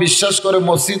 ইমাম বিশ্বাস করে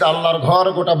মসজিদ আল্লাহর ঘর,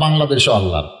 গোটা বাংলাদেশে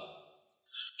আল্লাহর।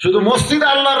 শুধু মসজিদ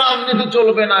আল্লাহর রাজনীতি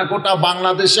চলবে না, গোটা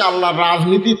বাংলাদেশে আল্লাহর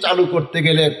রাজনীতি চালু করতে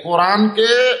গেলে কোরআনকে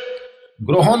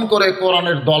গ্রহণ করে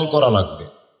কোরআনের দল করা লাগবে।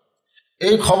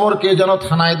 এই খবর কে যেন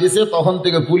থানায় দিছে, তখন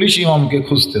থেকে পুলিশ ইমামকে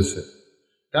খুঁজতেছে।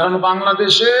 কারণ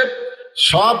বাংলাদেশে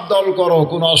সব দল করো,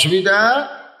 কোনো অসুবিধা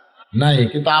নাই,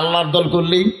 কিন্তু আল্লাহর দল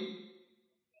করলেই,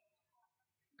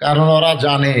 কারণ ওরা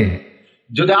জানে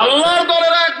যদি আল্লাহর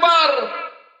দলের একবার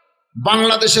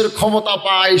বাংলাদেশের ক্ষমতা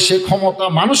পায়, সে ক্ষমতা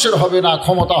মানুষের হবে না,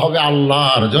 ক্ষমতা হবে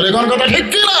আল্লাহর। জোরে কোন কথা ঠিক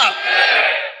কিনা?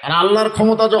 আর আল্লাহর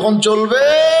ক্ষমতা যখন চলবে,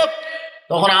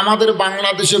 তখন আমাদের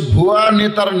বাংলাদেশে ভুয়া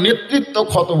নেতার নেতৃত্ব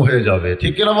খতম হয়ে যাবে,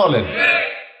 ঠিক কিনা বলেন?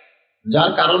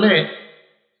 যার কারণে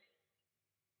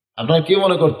আপনারা কি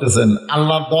মনে করতেছেন,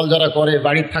 আল্লাহর দল যারা করে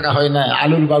বাড়ির থাকা হয় না,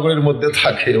 আলুর বাগড়ের মধ্যে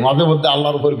থাকে, মাঝে মধ্যে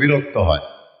আল্লাহর উপর বিরক্ত হয়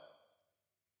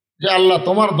যে আল্লাহ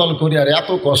তোমার দল করি আর এত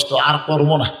কষ্ট, আর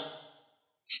করবো না,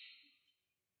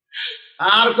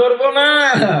 আর করবো না।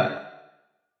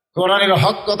 কোরআনের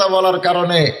হক কথা বলার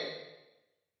কারণে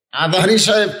আদারি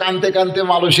সাহেব কানতে কানতে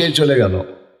মালয়েশিয়ায় চলে গেল,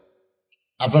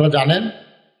 আপনারা জানেন?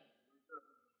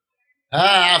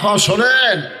 হ্যাঁ, এখন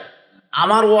শোনেন,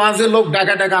 আমার ওয়াজে লোক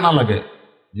ডাকা ডাকা না লাগে,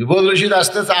 যুবল রশিদ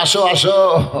আসতেছে, আসো আসো।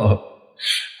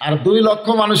 আর 2 লক্ষ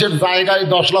মানুষের জায়গায়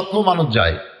 10 লক্ষ মানুষ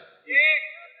যায়,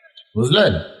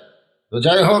 বুঝলেন? তো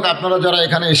যাই হোক, আপনারা যারা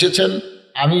এখানে এসেছেন,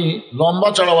 আমি লম্বা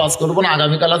চড়া ওয়াজ করবো না।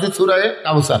 আগামীকাল আছে সূরা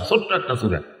কাউসার, ছোট্ট একটা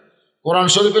সূরা, কোরআন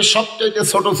শরীফের সবচাইতে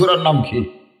ছোট সূরার নাম কি?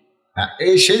 হ্যাঁ,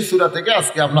 সেই সূরা থেকে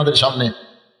আজকে আপনাদের সামনে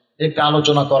একটা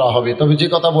আলোচনা করা হবে। তবে যে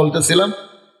কথা বলতেছিলাম,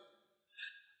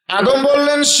 আদম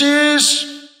বললেন, শীষ,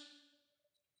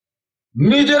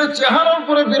 নিজের চেহারার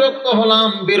উপরে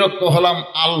বিরক্ত হলাম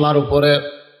আল্লাহর উপরে।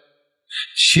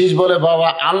 শীষ বলে, বাবা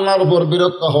আল্লাহর উপর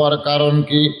বিরক্ত হওয়ার কারণ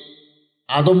কি?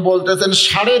 আদম বলতেছেন,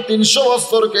 350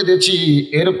 বছর কেঁদেছি,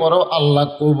 এরপরও আল্লাহ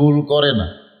কবুল করে না।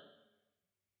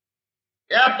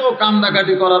 এত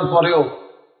কান্দাকাটি করার পরেও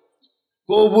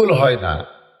কবুল হয় না,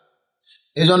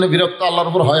 এই জন্য বিরক্ত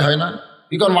আল্লাহর উপর হয় না?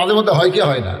 কি কারণ মাঝে মধ্যে হয় কি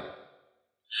হয় না?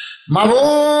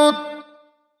 মাবুদ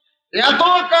এত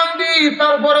কান্দি,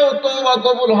 তারপরেও তওবা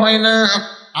কবুল হয় না।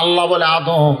 আল্লাহ বলে,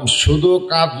 আদম শুধু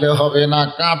কাঁদলে হবে না,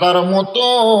 কাঁদার মতো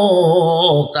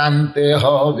কাঁদতে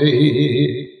হবে।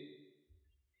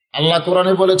 আল্লাহ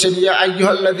কোরআনে বলেছেন, ইয়া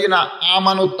আইয়ুহাল্লাযীনা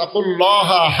আমানু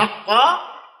তাকুল্লাহা হাক্কা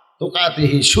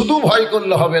তুকাতিহি, শুধু ভয়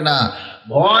করলে হবে না,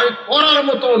 ভয় করার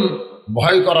মতন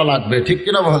ভয় করা লাগবে, ঠিক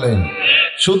কিনা বলেন?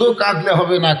 শুধু কাঁদলে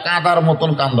হবে না, কাঁদার মতন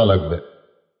কান্দা লাগবে।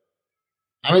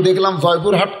 আমি দেখলাম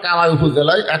জয়পুরহাট কালাই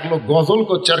উপজেলায় এক লোক গজল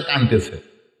করছে আর কাঁদতেছে।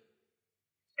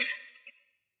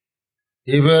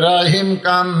 ইব্রাহিম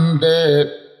কান্দে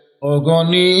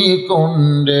অগনি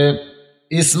কুণ্ডে,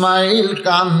 ইসমাইল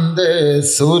কান্দে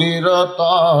সুরির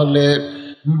তলে,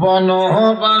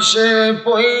 বনবাসে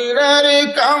পৈরারে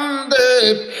কান্দে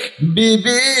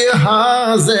বিবি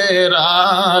হাজেরা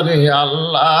রে,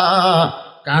 আল্লাহ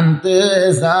কান্দতে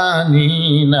জানি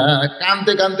না।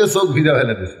 কান্দতে কান্দতে চোখ ভিজা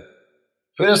ফেলে দিছে।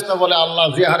 ফেরেশতা বলে, আল্লাহ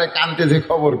যে হারে কান্দতে যে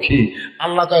খবর কি?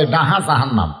 আল্লাহ কয়, ডাহা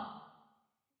জাহান্নাম।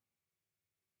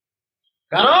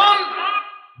 কারণ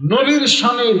নবীর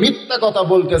সামনে মিথ্যা কথা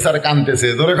বলতেছে আর কানতেছে।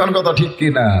 ধরে কোন কথা ঠিক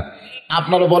কিনা?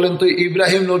 আপনারা বলেন তো,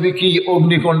 ইব্রাহিম নবী কি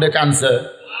অগ্নিকুণ্ডে কানছে?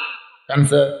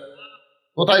 কানছে?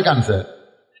 কোথায় কানছে?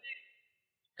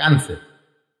 কানছে।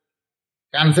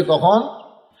 কানছে কখন?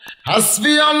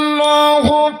 হাসবি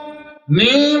আল্লাহু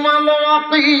নি'মাল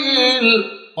ওয়াকিল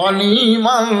ওয়া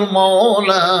নি'মাল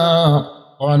মাওলা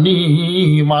ওয়া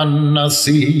নি'মান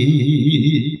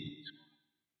নাসীর।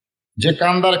 যে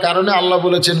কান্দার কারণে আল্লাহ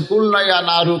বলেছেন কুল্লা ইয়া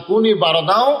নারু কুনি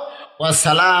বারদাও ওয়া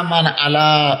সালামান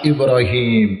আলা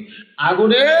ইব্রাহিম,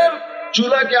 আগুনের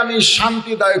চুলাকে আমি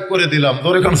শান্তিদায়ক করে দিলাম।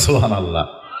 ধরে কোন সুবহানাল্লাহ।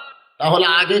 তাহলে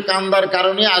আগে কান্দার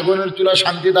কারণে আগুনের চুলা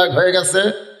শান্তিদায়ক হয়ে গেছে।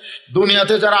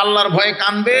 দুনিয়াতে যারা আল্লাহর ভয়ে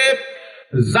কানবে,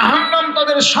 জাহান্নাম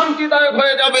তাদের শান্তিদায়ক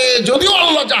হয়ে যাবে, যদিও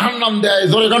আল্লাহ জাহান্নাম দেয়।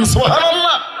 ধরে কোন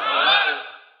সুবহানাল্লাহ।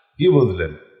 কি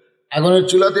বুঝলেন? আগুনের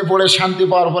চুলাতে পড়ে শান্তি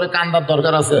পাওয়ার পরে কান্দার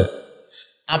দরকার আছে?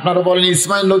 আপনারা বলেন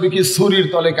ইসমাইল নবী কি ছুরির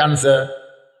তলে কানছে?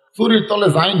 ছুরির তলে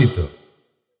যায়নি তো,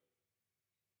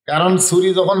 কারণ ছুরি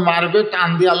যখন মারবে টান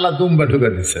দিয়ে আল্লাহ দুম্বা ঢুকে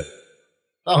দিছে,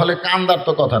 তাহলে কান্দার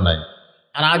তো কথা নাই।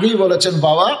 আর আগেই বলেছেন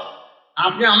বাবা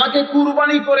আপনি আমাকে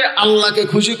কুরবানি করে আল্লাহকে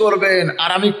খুশি করবেন, আর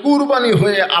আমি কুরবানি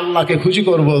হয়ে আল্লাহকে খুশি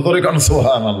করবো। ধরে কোন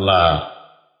সুবহানাল্লাহ।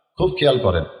 খুব খেয়াল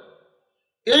করেন,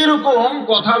 এইরকম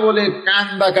কথা বলে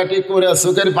কান্দাকাটি করে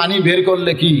চোখের পানি বের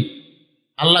করলে কি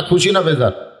আল্লাহ খুশি না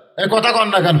বেজার? এ কথা কন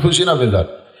না কেন, খুশি না বেজার?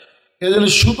 এই জন্য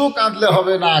শুধু কাঁদলে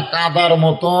হবে না, কাঁদার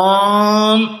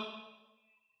মতন।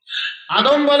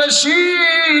 আদম বলে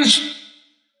শীষ,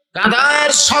 কাঁদার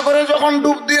সাগরে যখন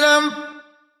ডুব দিলাম,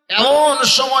 এমন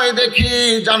সময় দেখি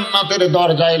জান্নাতের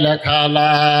দরজায় লেখা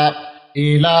লা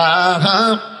ইলাহা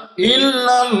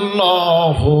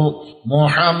ইল্লাল্লাহু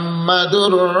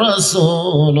মুহাম্মাদুর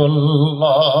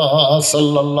রাসূলুল্লাহ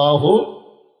সাল্লাল্লাহু।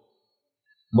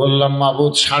 বললাম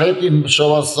মাবুদ 350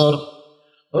 বছর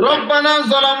রব্বানা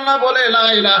যালামনা বলে লা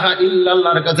ইলাহা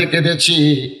ইল্লাল্লাহর কাছে কেঁদেছি,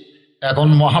 এখন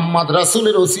মুহাম্মদ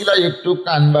রাসূলের ওসিলায় একটু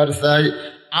কানবার চাই।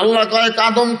 আল্লাহ কয়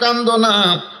কাদম কান্দো না,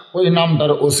 ওই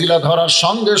নামটার ওসিলা ধরার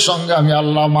সঙ্গে সঙ্গে আমি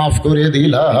আল্লাহ মাফ করে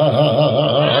দিলাম।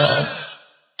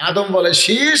 আদম বলে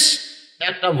শীষ,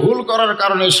 একটা ভুল করার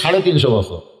কারণে 350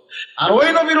 বছর। আর ওই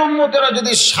নবীর উম্মতেরা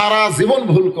যদি সারা জীবন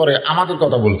ভুল করে, আমাদের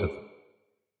কথা বলতে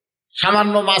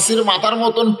সামান্য মাছির মাথার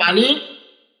মতন পানি,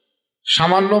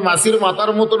 সামান্য মাছির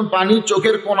মাথার মতন পানি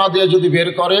চোখের কোনা দিয়ে যদি বের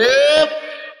করে,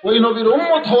 ওই নবীর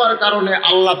উম্মত হওয়ার কারণে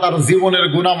আল্লাহ তার জীবনের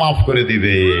গুনাহ মাফ করে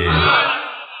দিবে।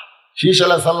 শীষ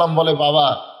আলাইহিস সালাম বলে বাবা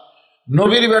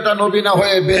নবীর বেটা নবী না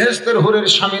হয়ে, বেহেশতের হুরের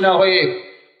স্বামী না হয়ে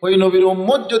ওই নবীর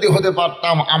উম্মত যদি হতে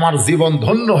পারতাম, আমার জীবন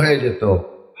ধন্য হয়ে যেত।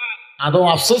 আদম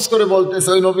আফসোস করে বলতেছে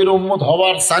ওই নবীর উম্মত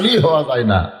হওয়ার সালি হওয়া যায়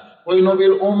না, ওই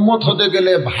নবীর উম্মত হতে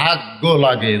গেলে ভাগ্য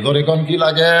লাগে। ধরে কোন কি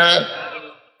লাগে?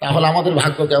 তাহলে আমাদের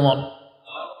ভাগ্য কেমন?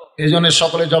 এই জন্য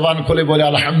সকলে জবান খুলে বলে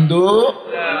আলহামদুলিল্লাহ।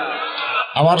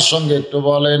 আমার সঙ্গে একটু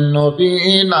বলেন নবী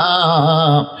না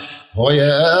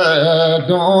হয়ে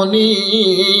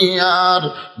দুনিয়ার,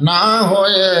 না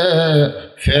হয়ে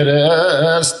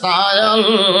ফেরেশতায়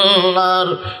আল্লাহর,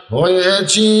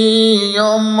 হয়েছি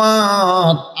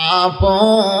উম্মত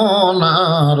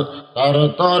আপনার, তার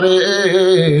তরে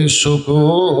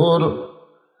শুকুর।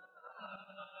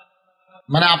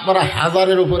 মানে আপনারা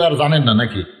হাজারের উপর আর জানেন না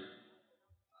নাকি?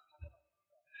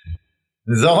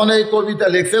 যখন এই কবিতা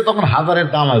লিখছে তখন হাজারের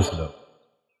দাম আসলো,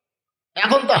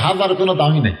 এখন তো হাজার কোনো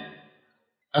দামই নেই।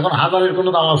 এখন হাজারের কোনো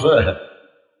দাম আছে?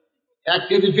 1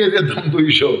 কেজি পেঁয়াজের দাম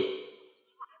 200,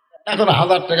 এখন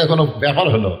 1000 টাকা কোনো ব্যাপার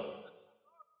হলো?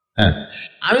 হ্যাঁ,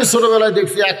 আমি ছোটবেলায়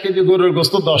দেখছি 1 কেজি গরুর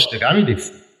গোস্ত 10 টাকা, আমি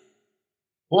দেখছি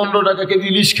 15 টাকা কেজি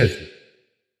ইলিশ খাইছি।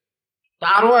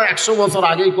 তারও 100 বছর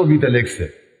আগেই কবিতা লিখছে।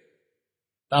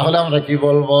 তাহলে আমরা কি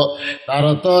বলবো? তার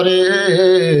তরে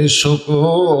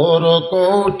শুকুর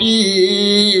কোটিবার,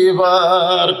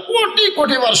 কোটি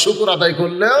কোটিবার শুকুর আদায়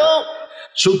করলেও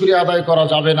শুকরিয়া আদায় করা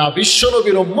যাবে না।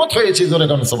 বিশ্বনবীর উম্মত হয়েছি, জোরে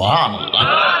কোন সুবহানাল্লাহ।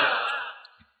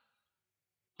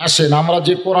 আসেন আমরা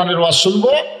যে কোরআনের ওয়াজ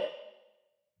শুনবো,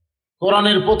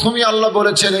 কোরআনের প্রথমেই আল্লাহ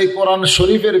বলেছেন এই কোরআন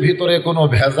শরীফের ভিতরে কোনো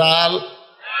ভেজাল,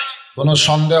 কোনো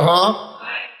সন্দেহ,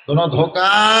 কোনো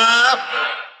ধোঁকা।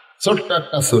 ছোট্ট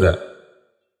একটা সূরা,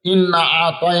 ইন্না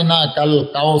আতাইনাকাল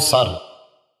কাউসার।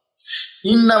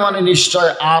 ইন্না মানে নিশ্চয়,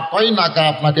 আতাইনাকা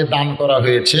আপনাকে দান করা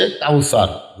হয়েছে কাউসার।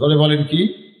 বলে বলেন কি?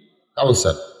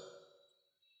 কাউসার।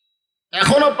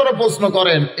 এখন আপনারা প্রশ্ন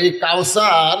করেন এই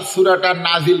কাউসার সূরাটা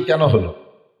নাজিল কেন হলো?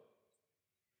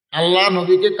 আল্লাহ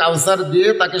নবীকে কাউসার দিয়ে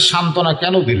তাকে সান্ত্বনা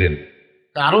কেন দিলেন?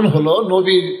 কারণ হলো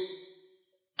নবীর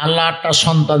আল্লাহ 8টা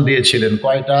সন্তান দিয়েছিলেন।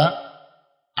 কয়টা?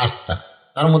 8টা।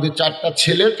 তার মধ্যে 4টা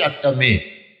ছেলে, 4টা মেয়ে।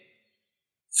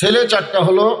 ছেলে 4টা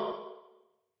হলো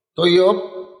তৈয়ব,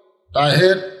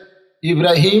 তাহের,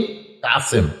 ইব্রাহিম,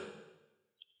 কাসেম।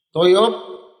 তৈয়ব,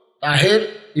 তাহের,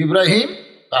 ইব্রাহিম,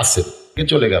 কাসেম কে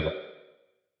চলে গেল।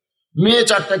 মেয়ে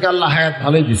চারটাকে আল্লাহ হায়াত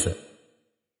ভালোই দিছে।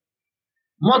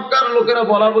 মক্কার লোকেরা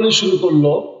বলা বলি শুরু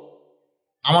করলো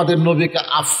আমাদের নবীকে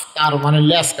আফতার মানে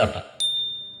ল্যাস কাটা,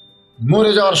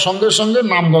 মরে যাওয়ার সঙ্গে সঙ্গে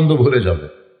নামগন্ধ ভরে যাবে,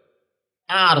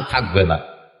 আর থাকবে না।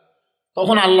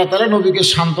 তখন আল্লাহ তাআলা নবীকে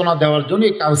সান্ত্বনা দেওয়ার জন্য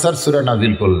এই কাউসার সূরা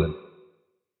নাজিল করলেন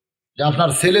যে আপনার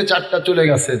ছেলে চারটা চলে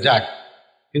গেছে, যাক,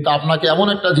 কিন্তু আপনাকে এমন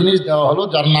একটা জিনিস দেওয়া হলো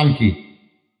যার নাম কি?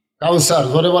 কাউসার।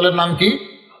 ধরে বলেন নাম কি?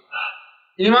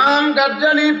 ইমাম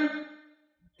গাজ্জালী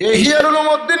ইহইয়া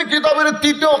উলুমউদ্দিন কিতাবের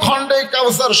 ৩য় খণ্ডে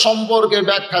কাউসার সম্পর্কে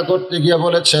ব্যাখ্যা করতে গিয়ে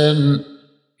বলেছেন,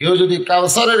 কেউ যদি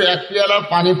কাউসারের এক পেয়ালা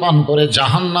পানি পান করে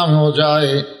জাহান্নামেও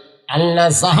যায়, আল্লাহ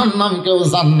জাহান্নামকেও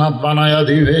জান্নাত বানায়া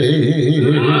দিবে।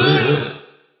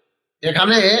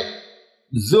 এখানে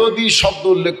যদি শব্দ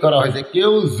উল্লেখ করা হয়েছে,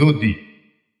 কেউ যদি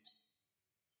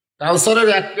কাউসারের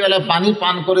এক পেয়ালা পানি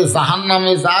পান করে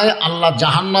জাহান্নামে যায়, আল্লাহ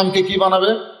জাহান্নামকে কি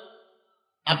বানাবে?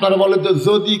 আপনারা বলেন তো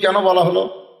যদি কেন বলা হলো?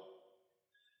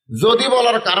 যদি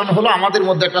বলার কারণ হলো আমাদের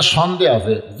মধ্যে একটা সন্দেহ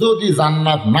আছে, যদি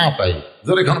জান্নাত না পাই।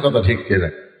 জোরে কোন কথা ঠিক কিনা?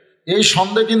 এই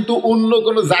সন্দেহ কিন্তু অন্য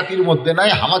কোনো জাতির মধ্যে নাই,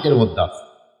 হামাকের মধ্যে আছে।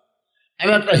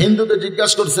 আমি একটা হিন্দুকে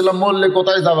জিজ্ঞাসা করছিলাম, মরলে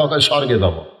কোথায় যাবো? কয় স্বর্গে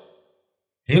যাব।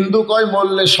 হিন্দু কয়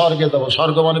মরলে স্বর্গে যাব,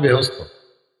 স্বর্গ মানে বেহস্ত।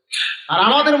 আর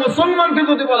আমাদের মুসলমানকে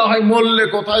যদি বলা হয় মরলে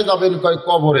কোথায় যাবেন, কয়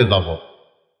কবরে যাব।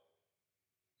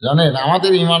 জানেন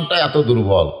আমাদের ইমানটা এত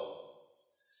দুর্বল।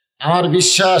 আমার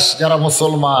বিশ্বাস যারা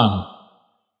মুসলমান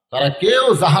তারা কেউ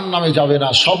জাহান্নামে যাবে না,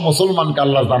 সব মুসলমানকে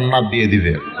আল্লাহ জান্নাত দিয়ে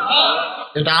দিবে,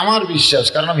 এটা আমার বিশ্বাস।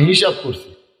 কারণ আমি হিসাব করছি,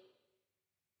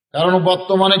 কারণ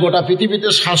বর্তমানে গোটা পৃথিবীতে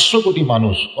 700 কোটি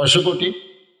মানুষ। 500 কোটি?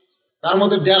 তার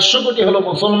মধ্যে 150 কোটি হলো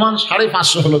মুসলমান,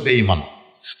 550 হলো বেঈমান।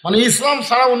 মানে ইসলাম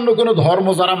ছাড়া অন্য কোনো ধর্ম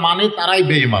যারা মানে তারাই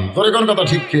বেঈমান। ধরে কোন কথা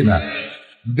ঠিক কিনা?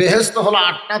 বেহেশত হলো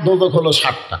 8টা, দোজখ হলো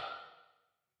 7টা।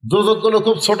 দোজখ গুলো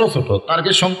খুব ছোট ছোট, তার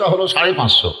কি সংখ্যা হলো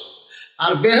 550।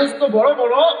 আর বেহেশত বড়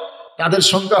বড়, তাদের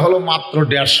সংখ্যা হলো মাত্র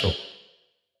 150।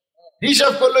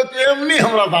 হিসাব করলে তো এমনি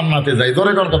আমরা জান্নাতে যাই।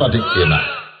 ধরে কোন কথা ঠিক কিনা?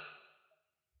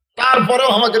 তারপরেও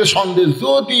আমাদের সন্দেহ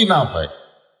যদি না পায়।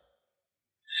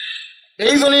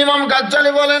 এই জন্য ইমাম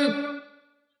গাজ্জালী বলেন,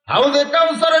 হাউজে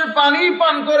কাউসারের পানি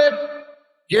পান করে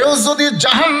কেউ যদি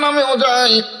জাহান্নামেও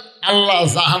যায়, আল্লাহ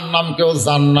জাহান্নামকেও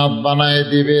জান্নাত বানায়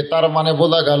দিবে। তার মানে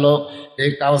বোঝা গেল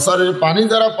এই কাউসারের পানি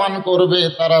যারা পান করবে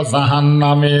তারা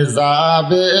জাহান্নামে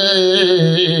যাবে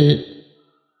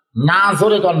না।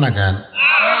 জোরে কর না কেন?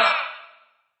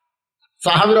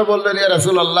 সাহাবীরা বললেন, ইয়া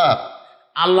রাসূলুল্লাহ,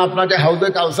 আল্লাহ আপনাকে হাউজে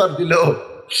কাউসার দিল,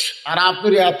 আর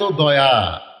আপনার এত দয়া,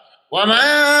 ওয়ামা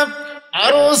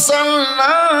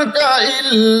আরসালনাকা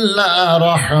ইল্লা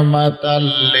রাহমাতাল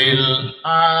লিল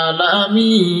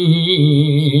আলামিন।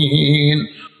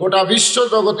 গোটা বিশ্ব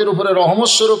জগতের উপরে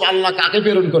রহমত স্বরূপ আল্লাহ কাকে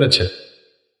প্রেরণ করেছে?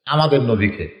 আমাদের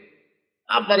নবীকে।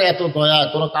 আপনার এত দয়া,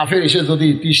 কোন কাফের এসে যদি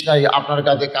তৃষ্ণায় আপনার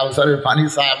কাছে কাউসারের পানি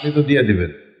চায়, আপনি তো দিয়ে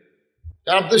দিবেন।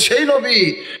 কারণ তো সেই নবী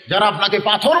যারা আপনাকে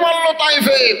পাথর মারল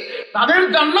তাইফে, তাদের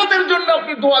জান্নাতের জন্য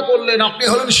আপনি দোয়া করলেন, আপনি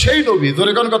হলেন সেই নবী।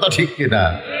 ধরে কোন কথা ঠিক কিনা?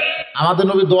 আমাদের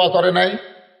নবী দোয়া করে নাই?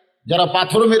 যারা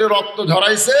পাথর মেরে রক্ত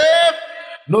ঝরাইছে,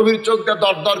 নবীর চোখ দিয়ে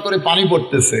দর দর করে পানি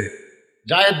পড়তেছে।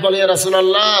 জায়েদ বলে, ইয়া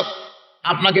রাসূলুল্লাহ,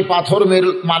 আপনাকে পাথর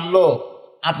মারলো,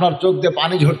 আপনার চোখ দিয়ে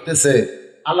পানি ঝরতেছে।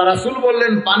 আল্লাহ রাসূল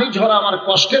বললেন, পানি ঝরা আমার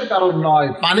কষ্টের কারণ নয়,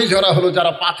 পানি ঝরা হলো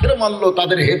যারা পাথর মারলো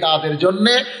তাদের হেদায়েতের জন্য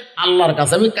আল্লাহর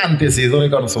কাছে আমি কাঁদতেছি। ধরে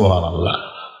করেন সুবহানাল্লাহ।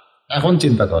 এখন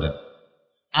চিন্তা করেন,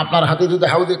 আপনার হাতে যদি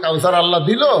হাউজে কাউসার আল্লাহ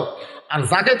দিল, আর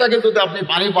যাকে তাকে যদি আপনি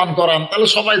পানি পান করান, তাহলে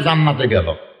সবাই জান্নাতে গেল।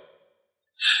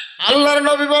 আল্লাহর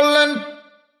নবী বললেন,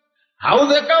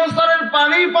 হাউজে কাউসারের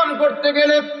পানি পান করতে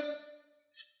গেলে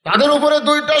তাদের উপরে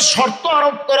 2টা শর্ত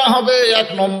আরোপ করা হবে। 1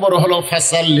 নম্বর হলো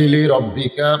ফাসাল্লি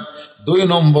লিরাব্বিকা, 2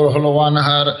 নম্বর হলো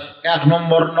ওয়ানহার। 1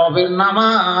 নম্বর নবীর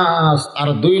নামাজ, আর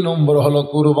 2 নম্বর হলো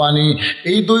কুরবানি।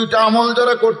 এই 2টা আমল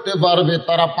যারা করতে পারবে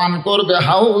তারা পান করবে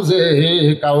হাউজে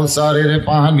কাউসারের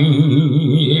পানি।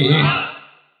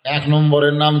 1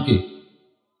 নম্বরের নাম কি?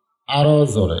 আরো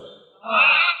জোরে।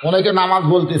 অনেকে নামাজ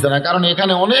বলতেছে না, কারণ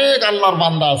এখানে অনেক আল্লাহর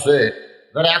বান্দা আছে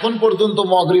যারা এখন পর্যন্ত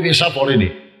মাগরিব এশা পড়েনি।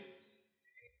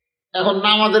 এখন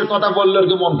নামাজের কথা বললে আর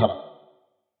কি মন খারাপ।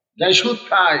 যাই সুদ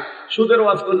খায়, সুদের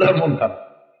ওয়াজ করলে আর মন খারাপ।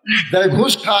 যাই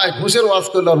ঘুষ খায়, ঘুষের ওয়াজ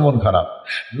করলে আর মন খারাপ।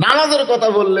 নামাজের কথা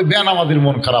বললে বেনামাজির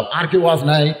মন খারাপ। আর কি ওয়াজ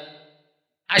নাই?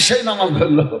 আর সেই নামাজ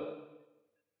ধরলো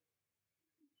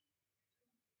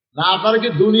না। আপনার কি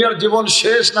দুনিয়ার জীবন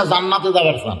শেষ, না জান্নাতে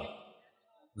যাবার চান?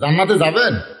 জান্নাতে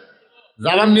যাবেন?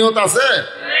 যাবার নিয়ত আছে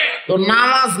তো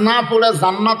নামাজ না পড়ে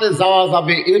জান্নাতে যাওয়া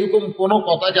যাবে এরকম কোন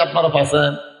কথা কি আপনারা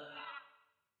পাচ্ছেন?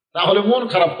 তাহলে মন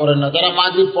খারাপ করেন না। যারা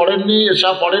মাগরিব পড়েননি,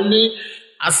 এশা পড়েননি,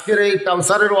 আজকের এই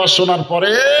কাউসারের ওয়াজ শোনার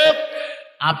পরে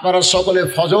আপনারা সকলে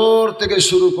ফজর থেকে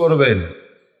শুরু করবেন।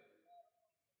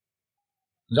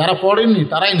 যারা পড়েননি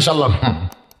তারা ইনশাল্লাহ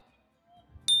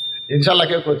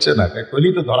কেউ করছে না, কইলি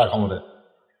তো ধরা খামরে।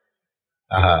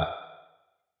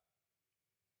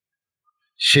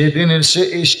 সেদিন সে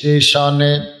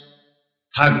স্টেশনে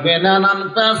থাকবে নানান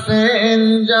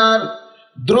প্যাসেঞ্জার,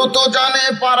 দ্রুত জানে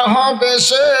পার হবে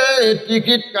সে,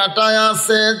 টিকিট কাটায়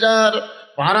আছে যার।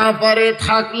 পারাপারে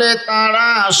থাকলে তারা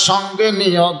সঙ্গে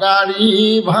নিও গাড়ি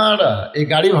ভাড়া। এই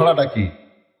গাড়ি ভাড়াটা কি?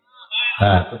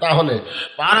 হ্যাঁ, তো তাহলে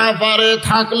পারাপারে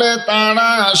থাকলে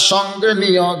তারা সঙ্গে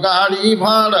নিও গাড়ি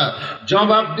ভাড়া।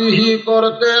 জবাবদিহি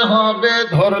করতে হবে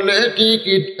ধরলে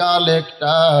টিকিট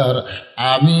কালেক্টর।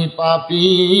 আমি পাপী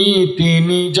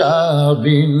তিনি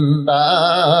জামিনদার।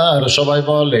 সবাই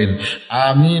বলেন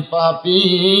আমি পাপী।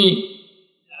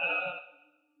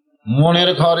 মনের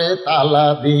ঘরে তালা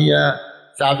দিয়া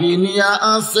চাবি নিয়া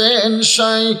আসেন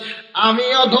সাই। আমি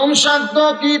অধম সাধ্য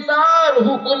কি তার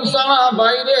হুকুম ছাড়া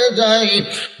বাইরে যাই,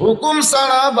 হুকুম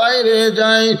ছাড়া বাইরে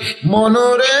যাই।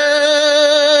 মনরে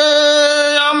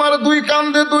আমার দুই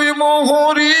কান্দে দুই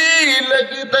মোহরি,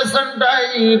 লেখিতেছেন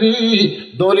ডায়েরি।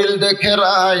 দলিল দেখে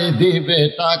রায় দিবে,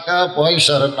 টাকা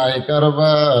পয়সার নাই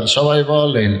কারবার। সবাই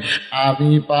বলেন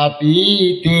আমি পাপী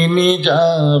তিনি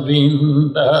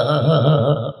জামিনদার।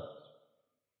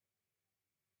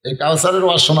 এই কাউসারের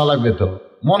ওয়াজ শোনা লাগবে তো,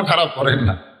 মন খারাপ করেন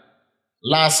না।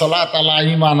 লা সালাত লা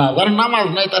ঈমান, যার নামাজ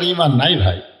নাই তার ঈমান নাই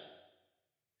ভাই।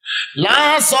 লা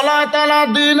সালাত লা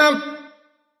দীন,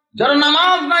 যার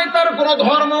নামাজ নাই তার কোনো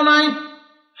ধর্ম নাই।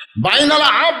 বাইনাল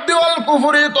আবদি ওয়াল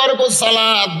কুফরি তরকুস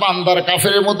সালাত, বান্দার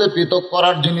কাফেরের মধ্যে পৃথক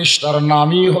করার জিনিসটার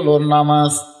নামই হলো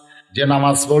নামাজ। যে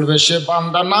নামাজ পড়বে সে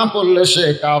বান্দা, না পড়লে সে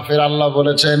কাফের। আল্লাহ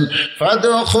বলেছেন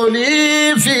ফাদখুলি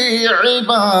ফি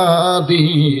ইবাদি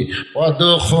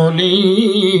ওয়াদখুলি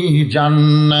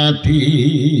জান্নাতি।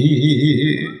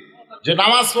 যে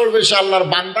নামাজ পড়বে সে আল্লাহর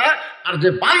বান্দা, আর যে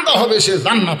বান্দা হবে সে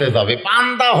জান্নাতে যাবে।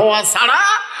 বান্দা হওয়া ছাড়া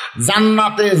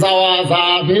জান্নাতে যাওয়া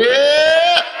যাবে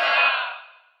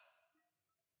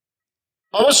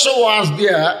অবশ্য ওয়াজ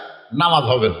দিয়া নামাজ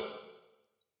হবে না।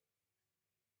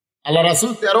 আল্লাহ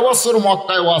রাসূল 13 বছর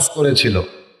মক্কায় ওয়াজ করেছিল,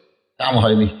 কাম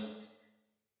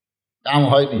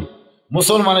হয়নি।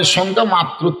 মুসলমানের সংখ্যা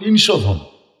মাত্র 300 জন।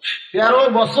 13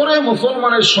 বছরে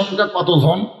মুসলমানের সংখ্যা কত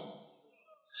জন?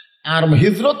 আর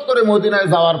হিজরত করে মদিনায়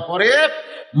যাওয়ার পরে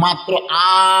মাত্র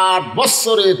 8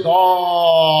 বছরে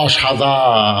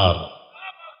 10,000।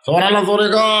 সুবহানাল্লাহ জোরে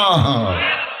গো।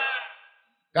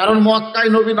 কারণ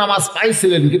মক্কায় নবী নামাজ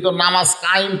পাইছিলেন কিন্তু নামাজ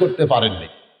কায়েম করতে পারেননি।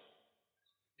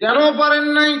 কেন পারেন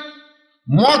নাই?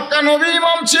 মক্কা নবী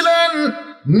ইমাম ছিলেন,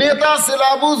 নেতা ছিল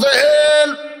আবু জেহেল,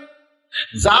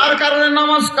 যার কারণে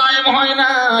নামাজ কায়েম হয়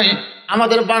নাই।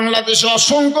 আমাদের বাংলাদেশে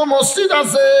অসংখ্য মসজিদ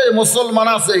আছে, মুসলমান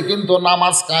আছে, কিন্তু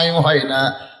নামাজ কায়েম হয় না।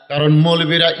 কারণ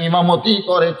মৌলবীরা ইমামতি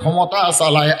করে, ক্ষমতা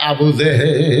চালায় আবু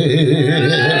জেহেল।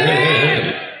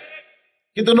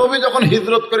 কিন্তু নবী যখন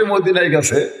হিজরত করে মদিনায়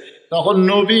গেছে তখন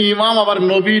নবী ইমাম আবার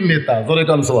নবী নেতা। জোরে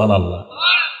কান সুবহানাল্লাহ,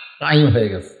 কায়েম হয়ে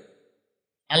গেছে।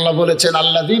 আল্লাহ বলেছেন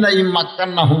আল্লাযীনা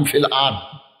ইম্মাক্কান্নাহুম ফিল আরদ।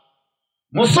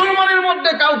 মুসলমানের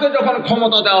মধ্যে কাউকে যখন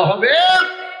ক্ষমতা দেওয়া হবে,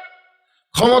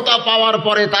 ক্ষমতা পাওয়ার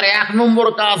পরে তার 1 নম্বর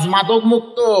কাজ মাদক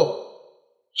মুক্ত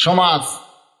সমাজ,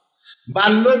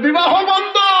 বাল্য বিবাহ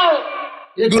বন্ধ।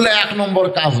 এগুলো 1 নম্বর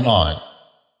কাজ নয়।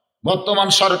 বর্তমান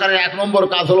সরকারের 1 নম্বর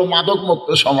কাজ হলো মাদক মুক্ত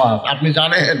সমাজ। আপনি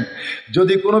জানেন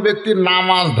যদি কোনো ব্যক্তির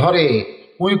নামাজ ধরে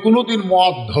ওই কোনোদিন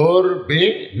মদ ধরবে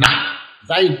না।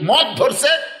 যাই মদ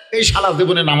ধরছে এই সারা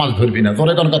জীবনে নামাজ ধরবি না। তোর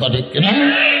কোন কথা ঠিক কিনা?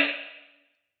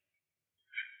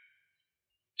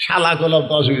 শালা গোলাপ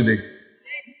তো অসুবিধে,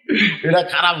 এটা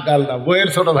খারাপ গাল না, বইয়ের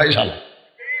ছোট ভাই শালা।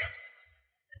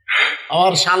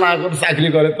 আমার শালা এখন চাকরি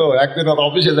করে, তো একদিন আর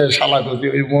অফিসে যায়, শালা করছি,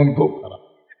 ওই মন খুব খারাপ।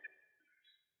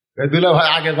 দুলা ভাই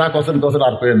আগে যা কছেন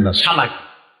আর পেন না, শালা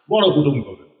বড় কুটুম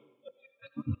করে।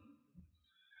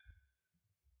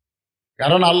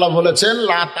 কারণ আল্লাহ বলেছেন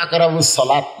লা তাকরাবুস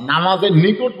সালাত, নামাজের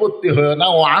নিকটবর্তী হয়ে না,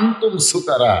 ও আনতুম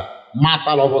সুকারা,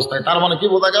 মাতাল অবস্থায়। তার মানে কি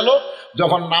বোঝা গেল?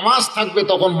 যখন নামাজ থাকবে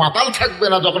তখন মাতাল থাকবে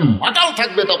না, যখন মাতাল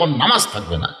থাকবে তখন নামাজ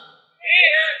থাকবে না।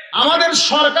 আমাদের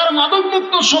সরকার মাদক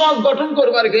মুক্ত সমাজ গঠন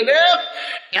করবার গেলে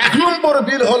 1 নম্বর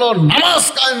বিল হলো নামাজ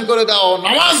কায়েম করে দাও।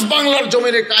 নামাজ বাংলার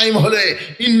জমিনে কায়েম হলে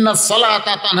ইন্নাস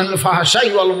সালাতা তানহাল ফাহশাই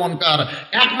ওয়াল মুনকার,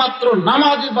 একমাত্র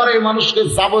নামাজই পারে মানুষকে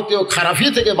যাবতীয় খারাপি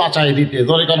থেকে বাঁচায় দিতে।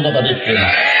 জোরে কোন কথা ঠিক না?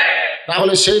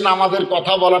 তাহলে সেই নামাজের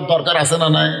কথা বলার দরকার আছে না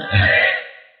নাই?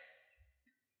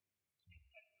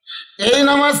 এই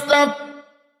নামাজটা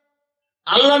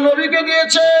আল্লাহ নবীকে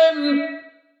দিয়েছেন,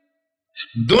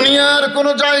 দুনিয়ার কোন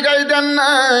জায়গায় দেন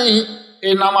নাই।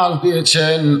 এই নামাজ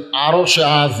দিয়েছেন আরশে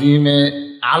আজিমে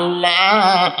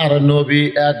আল্লাহ আর নবী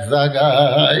এক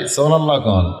জায়গায়। সুবহানাল্লাহ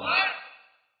কোন।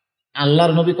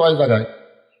 আল্লাহর নবী কয় জায়গায়?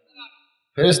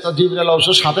 ফেরেশতা জিবরাইল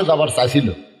অবশ্য সাথে যাবার চাইছিল,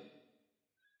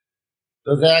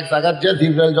 তো যে এক জায়গার যে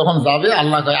জিবরাইল যখন যাবে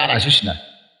আল্লাহ কয় আর আসিস না,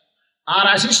 আর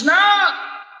আসিস না,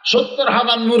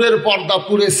 70,000 নূরের পর্দা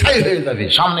পুড়ে ছাই হয়ে যাবে,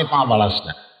 সামনে পা বাড়াস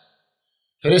না।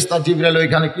 ফেরেশতা জিবরাইল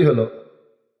ওইখানে কি হলো?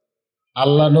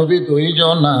 আল্লাহ নবী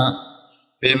দুইজনা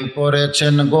প্রেম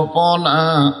করেছেন গোপনা,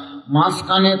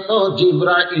 মাঝখানে তো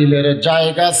জিবরাইলের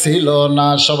জায়গা ছিল না।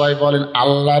 সবাই বলেন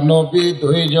আল্লাহ নবী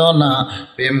দুইজনা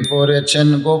প্রেম করেছেন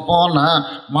গোপনা,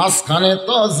 মাঝখানে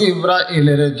তো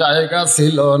জিবরাইলের জায়গা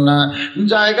ছিল না।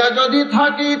 জায়গা যদি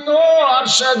থাকিত আর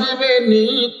সাজিবে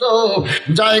নিত,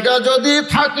 জায়গা যদি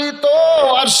থাকিত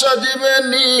আর সাজিবে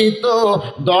নিত,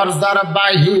 দরজার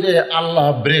বাহিরে আল্লাহ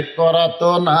ব্রেক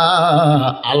করাতো না।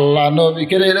 আল্লাহ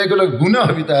নবীকে এগুলো গুনাহ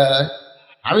হবে তাই?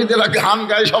 আমি দিলা গান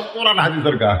গাই সব কোরআন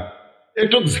হাদিসের গান,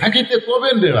 একটু ঝাঁকিতে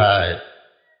করবেন রে ভাই।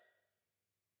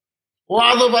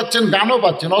 ওয়াজও পাচ্ছেন, গানও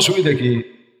পাচ্ছেন, অসুবিধা কি?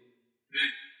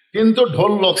 কিন্তু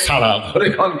ঢোল লোক ছাড়া, ধরে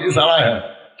কোন কি ছাড়া?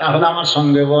 তাহলে আমার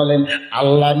সঙ্গে বলেন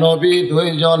আল্লাহ নবী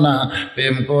দুইজনা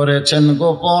প্রেম করেছেন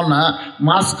গোপনা,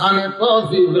 মাঝখানে তো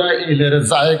জিবরাইলের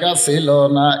জায়গা ছিল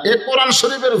না। এ কোরআন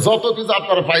শরীফের যত কিছু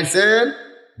আপনারা পাইছেন,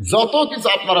 যত কিছু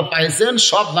আপনারা পাইছেন,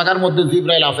 সব জায়গার মধ্যে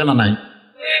জিবরাইল আছে না নাই?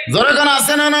 যেখানে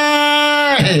আছে না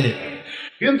নাই?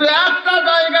 কিন্তু একটা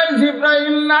জায়গায়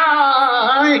জিবরাইল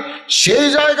নাই, সেই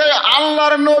জায়গায়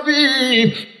আল্লাহর নবী,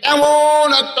 এমন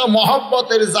একটা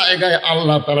মহব্বতের জায়গায়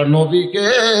আল্লাহ তাআলা নবীকে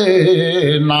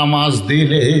নামাজ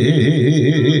দিলে।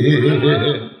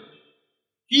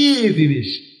 কি জিনিস!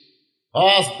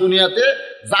 হজ দুনিয়াতে,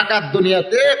 যাকাত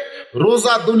দুনিয়াতে,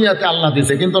 রোজা দুনিয়াতে আল্লাহ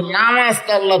দিয়েছে, কিন্তু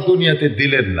নামাজটা আল্লাহ দুনিয়াতে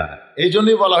দিলেন না। এই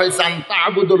জন্যই বলা হয়েছে আনতা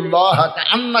আবুদুল্লাহ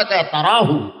কান্নাকা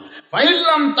তারাহু ফাইন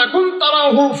লাম তাকুন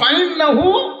তারাহু ফাইন্নাহু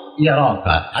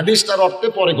ইয়ারাকা। হাদিসটার অর্থে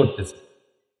পরে করতেছে।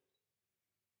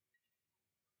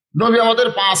 নবী আমাদের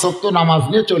 5 ওয়াক্ত নামাজ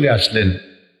নিয়ে চলে আসলেন।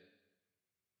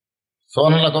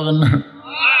 সুবহানাল্লাহ কবেন না?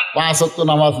 5 ওয়াক্ত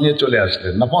নামাজ নিয়ে চলে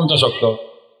আসলেন না 50 ওয়াক্ত?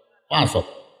 5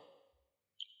 ওয়াক্ত।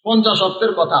 50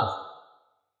 ওয়াক্তের কথা,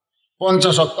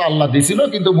 50 ওয়াক্ত আল্লাহ দিছিল,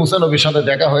 কিন্তু মুসা নবীর সাথে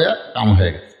দেখা হয়ে কাম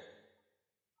হয়ে গেছে।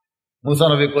 মুসা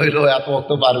নবী কইল এত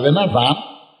ওয়াক্ত পারবে না, যান।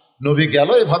 নবী গেল,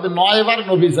 এভাবে 9 বার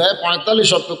নবী যায়, 45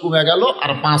 ওয়াক্ত কমে গেল,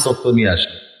 আর 5 ওয়াক্ত নিয়ে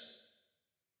আসলো।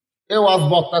 এ ওয়াজ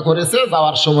বক্তা করেছে,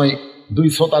 যাওয়ার সময় 2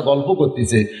 শ্রোতা গল্প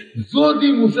করতেছে, যদি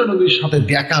মুসা নবীর সাথে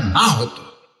দেখা না হতো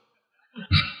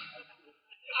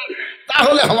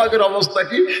তাহলে আমাদের অবস্থা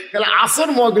কি? তাহলে আসর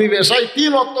মাগরিব এশায়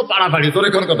 3 ওয়াক্ত পাড়াপাড়ি, তোর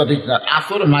এখন কথা ঠিক না?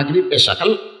 আসর মাগরিব এশা,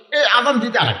 কাল এই আজান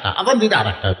দিতে আরেকটা, আজান দিতে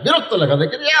আরেকটা, বিরক্ত লেখা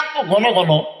দেখে এত ঘন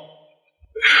ঘন।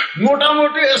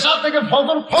 মোটামুটি এশা থেকে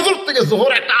ফজর, ফজর থেকে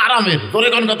জোহর একটা আরামের, তোর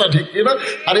এখন কথা ঠিক কিনা?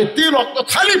 আর এই 3 ওয়াক্ত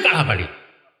খালি পাড়াপাড়ি।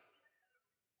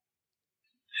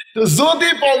 তো যদি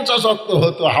 50 ওয়াক্ত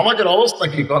হতো আমাদের অবস্থা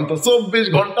কি? কত 24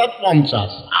 ঘন্টা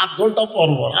 50, 8 ঘন্টা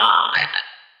পর্ব।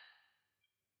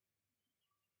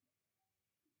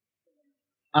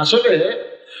 আসলে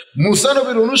মুসা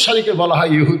নবীর অনুসারীকে বলা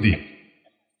হয় ইহুদি,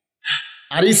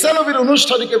 আর ঈসা নবীর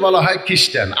অনুসারীকে বলা হয়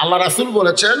খ্রিস্টান। আল্লাহ রাসূল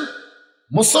বলেছেন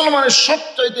মুসলমানের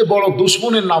সবচাইতে বড়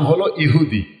দুশ্মনের নাম হলো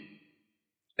ইহুদি।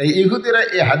 এই ইহুদিরা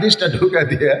এই হাদিসটা ঢুকা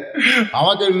দিয়ে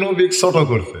আমাদের নবী ছোট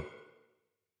করছে।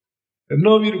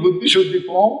 নবীর বুদ্ধি শুদ্ধি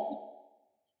কম,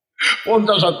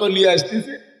 50 ওয়াক্ত নিয়ে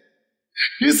আসতেছে,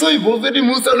 কিছুই বোঝেনি।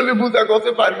 মুসা নবী বুঝা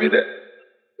করতে পারবি না।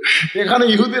 এখানে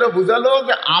ইহুদিরা বুঝালো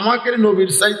যে আমাকে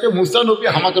নবীর চাইতে মুসা নবী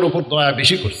আমাদের উপর দয়া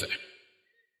বেশি করছে,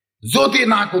 যদি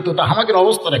না করতো তা আমাদের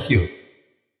অবস্থাটা কি হতো?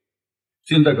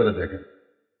 চিন্তা করে দেখেন,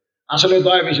 আসলে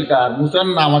দয়া বেশি কার, মুসার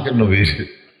না আমাকে নবীর?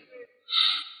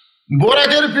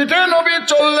 বোরাকের পিঠে নবী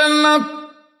চললেন না।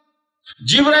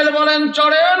 জিবরাইল বলেন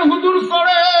চড়েন হুজুর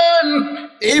চড়েন,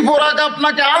 এই বোরাক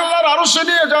আপনাকে আল্লাহর আরশে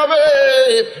নিয়ে যাবে।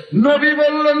 নবী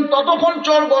বললেন ততক্ষণ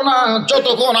চড়বো না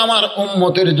যতক্ষণ আমার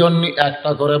উম্মতের জন্য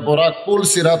একটা করে বোরাক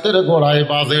পুলসিরাতের গোড়ায়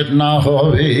বাজেট না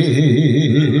হবে।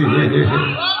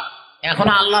 এখন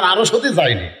আল্লাহর আরশ হতে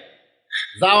যায়নি,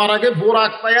 যাওয়ার আগে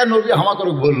বোরাক পাইয়া নবী হামা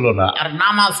করে বলল না, আর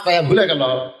নামাজ পাইয়া ভুলে গেল।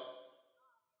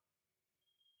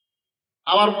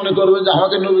 আবার মনে করবে যে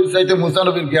আমাকে নবীর চাইতে মুসা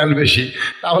নবীর জ্ঞান বেশি,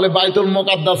 তাহলে বাইতুল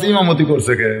মুকাদ্দাস ইমামতি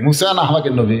করছে কে? মুসা না আমাকে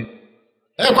নবী?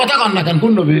 কথা কন না কেন,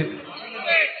 কোন নবী?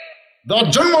 10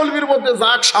 জন মৌলবীর মধ্যে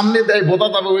যাক সামনে দেয় বোঝা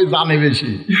যাবে ওই জানে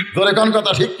বেশি, তোরে কোন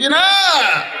কথা ঠিক কিনা?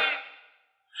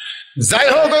 যাই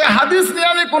হোক, ওই হাদিস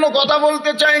নিয়ে আমি কোনো কথা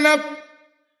বলতে চাই না।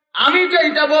 আমি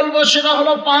যেটা বলবো সেটা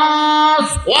হলো 5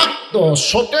 ওয়াক্ত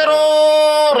 17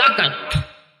 রাকাত।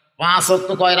 5 ওয়াক্ত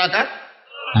কয় রাকাত?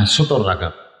 17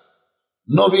 রাকাত।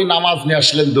 নবী নামাজ নিয়ে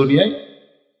আসলেন দুনিয়ায়।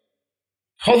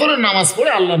 ফজরের নামাজ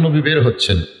পড়ে আল্লাহ নবী বের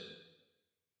হচ্ছেন।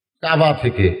 কাবা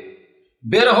থেকে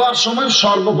বের হওয়ার সময়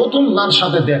সর্বপ্রথম যার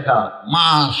সাথে দেখা,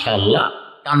 মাশাআল্লাহ,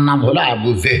 তার নাম হলো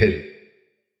আবু জেহেল।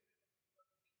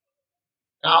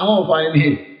 কামও পায়নি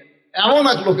এমন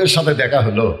এক লোকের সাথে দেখা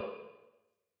হলো।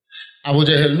 আবু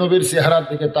জেহেল নবীর চেহারার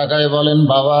দিকে তাকায় বলেন,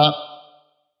 বাবা,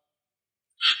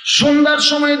 সন্ধ্যার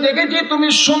সময় দেখেছি তুমি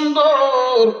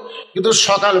সুন্দর, কিন্তু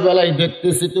সকালবেলায়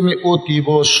দেখতেছি তুমি অতীব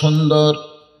সুন্দর।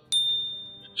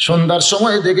 সন্ধ্যার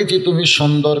সময় দেখেছি তুমি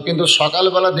সুন্দর, কিন্তু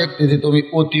সকালবেলা দেখতেছি তুমি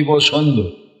অতীব সুন্দর।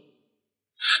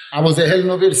 আবু জেহেল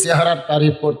নবীর চেহারার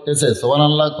তারিফ করতেছে,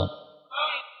 সুবহানাল্লাহ।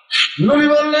 নবী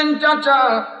বললেন, চাচা,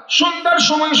 সন্ধ্যার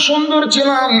সময় সুন্দর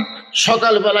ছিলাম,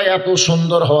 সকালবেলায় এত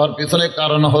সুন্দর হওয়ার পিছনে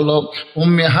কারণ হলো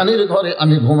উম্মে হানির ঘরে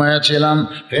আমি ঘুমাইয়াছিলাম।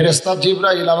 ফেরেশতা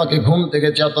জিবরাইল আমাকে ঘুম থেকে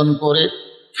চেতন করে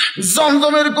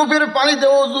জমজমের কূপের পানিতে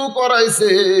ওযু করাইছে।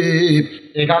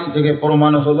 এখান থেকে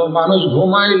প্রমাণ হলো মানুষ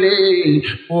ঘুমাইলে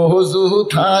ওযু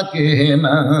থাকে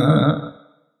না,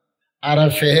 আর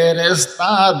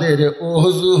ফেরেশতাদের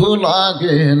ওযু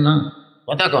লাগে না।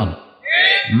 কথা কন,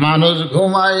 মানুষ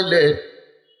ঘুমাইলে,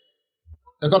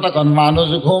 কথা কন, মানুষ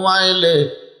ঘুমাইলে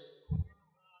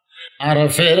আর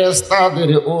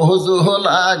ফেরেশতাদের ওযু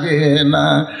লাগে না।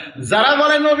 যারা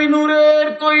বলে নবী নূরের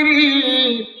তৈরি,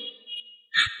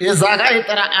 এ জায়গায়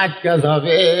তারা আটকা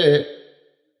যাবে।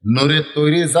 নূরের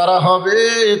তৈরি যারা হবে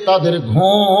তাদের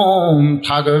ঘুম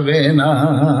থাকবে না।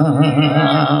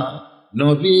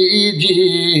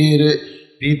 নবীজির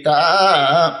পিতা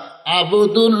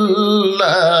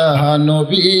আব্দুল্লাহ,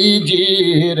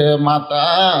 নবীজির মাতা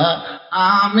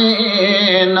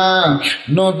আমেনা,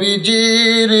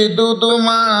 নবীজির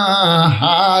দুধমা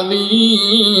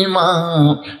হালিমা,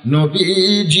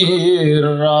 নবীজির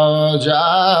রওজা।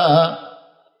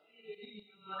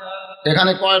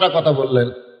 এখানে কয়টা কথা বললেন?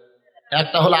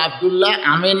 একটা হলো আব্দুল্লাহ,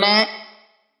 আমেনা,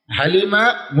 হালিমা,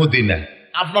 মদিনা।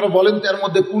 আপনারা বলেন তো এর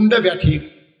মধ্যে কোনটা ব্যাঠি?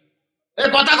 এ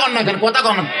কথা কন না কেন, কথা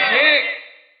কন।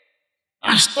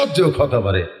 আশ্চর্য কথা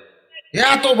বলে,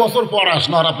 এত বছর পর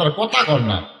আসলো আর আপনারা কথা কন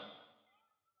না।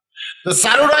 তো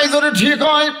চারুরাই যদি ঠিক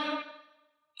হয়,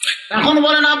 এখন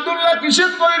বলেন আব্দুল্লাহ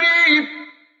কিসের তৈরি?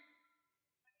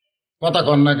 কথা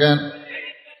কন না কেন।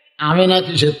 আমিনা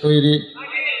কিসের তৈরি?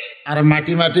 আর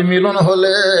মাটি মাটি মিলন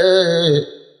হলে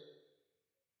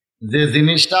যে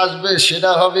জিনিসটা আসবে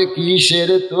সেটা হবে কিসের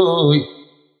তৈরি?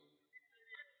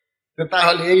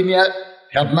 তাহলে এই নিয়ে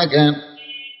খেপনা কেন?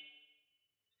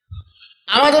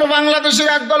 আমাদের বাংলাদেশের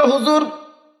একদল হুজুর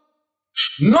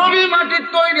নবী মাটির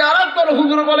তৈরি, আর একদল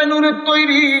হুজুর বলে নূরের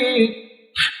তৈরি।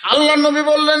 আল্লাহ নবী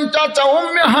বললেন, চাচা,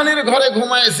 উম্মে হানির ঘরে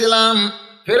ঘুমাইছিলাম,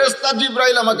 ফেরেশতা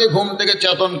জিবরাইল আমাকে ঘুম থেকে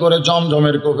চেতন করে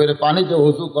জমজমের কূপের পানিতে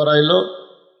ওযু করাইলো।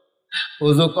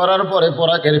 ওযু করার পরে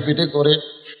পোরাকের পিঠে করে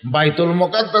বাইতুল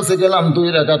মুকাদ্দাসে গেলাম, 2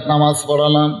 রাকাত নামাজ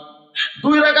পড়ালাম।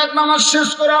 2 রাকাত নামাজ শেষ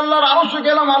করে আল্লাহর আরশে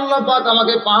গেলাম। আল্লাহ পাক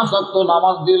আমাকে 5 ওয়াক্ত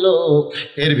নামাজ দিল।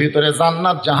 এর ভিতরে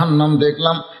জান্নাত জাহান্নাম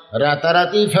দেখলাম।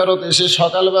 রাতারাতি ফেরত এসে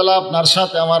সকালবেলা আপনার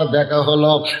সাথে আমার দেখা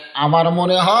হলো। আমার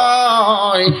মনে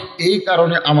হয় এই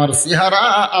কারণে আমার চেহারা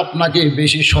আপনাকে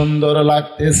বেশি সুন্দর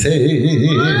লাগতেছে।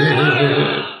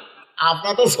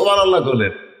 আপনার তো সুবহানাল্লাহ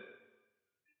বলেন।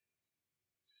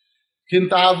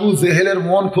 কিন্তু আবু জেহেলের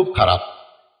মন খুব খারাপ।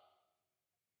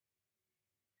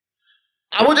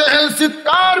 আবু জেহেল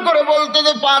চিৎকার করে বলতে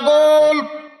যে, পাগল,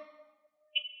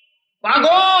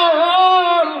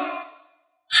 পাগল,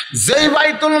 যেই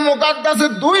বাইতুল মুকাদ্দাসে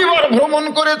 2 বার ভ্রমণ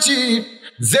করেছি,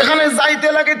 যেখানে যাইতে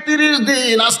লাগে 30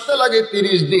 দিন, আসতে লাগে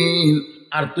 30 দিন,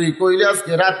 আর তুই কইলে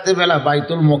আজকে রাত্রেবেলা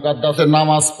বাইতুল মুকাদ্দাসে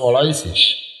নামাজ পড়াইছিস।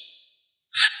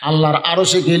 আল্লাহর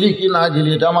আরশে গেলি কি না গেলি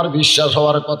এটা আমার বিশ্বাস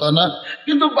হওয়ার কথা না,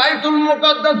 কিন্তু বাইতুল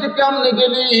মুকাদ্দাসে কেমনে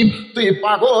গেলি? তুই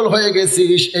পাগল হয়ে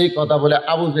গেছিস। এই কথা বলে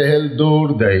আবু জেহেল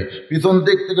দৌড় দেয়। পিছন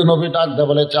দিক থেকে নবী ডাক দেয়,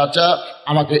 বলে, চাচা,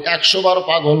 আমাকে 100 বার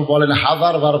পাগল বলেন,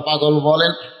 1000 বার পাগল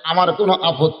বলেন, আমার কোনো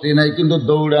আপত্তি নাই, কিন্তু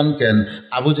দৌড়ান কেন?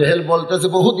 আবু জেহেল বলতেছে,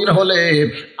 বহুদিন হলে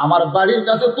আমার বাড়ির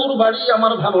কাছে তোর বাড়ি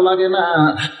আমার ভালো লাগে না,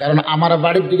 কারণ আমার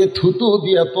বাড়ির দিকে থুতু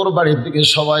দিয়ে তোর বাড়ির দিকে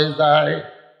সবাই যায়।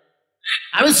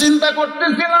 আমি চিন্তা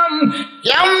করতেছিলাম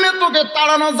কেমনে তোকে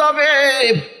তাড়ানো যাবে,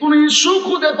 কোন ইস্যু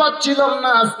খুঁজে পাচ্ছিলাম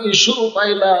না, আজকে ইস্যু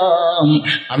পাইলাম।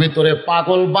 আমি তোরে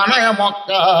পাগল বানায়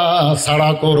মক্কা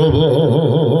ছাড়া করব।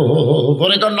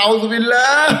 বলে কর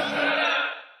নাউজুবিল্লাহ।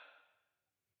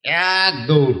 এক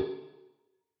দৌড়।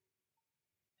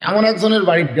 এমন একজনের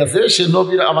বাড়িতে গেছে, সে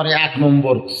নবীর আমার 1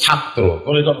 নম্বর ছাত্র।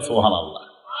 বলে কর সুবহানাল্লাহ।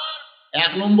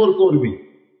 1 নম্বর করবি।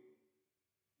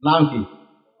 নাম কি?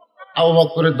 আবু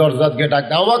বকরের দরজাত গিয়ে ডাক,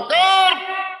 আবু বকর,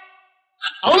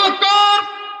 আবু বকর।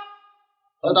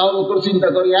 আবু বকর চিন্তা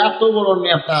করি, এত বড়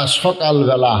নেতা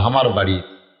সকালবেলা আমার বাড়ি।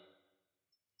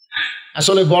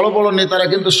 আসলে বড় বড় নেতারা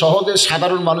কিন্তু সহজে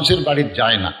সাধারণ মানুষের বাড়িতে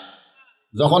যায় না।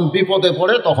 যখন বিপদে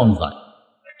পড়ে তখন যায়।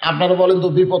 আপনারা বলেন তো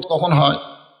বিপদ কখন হয়?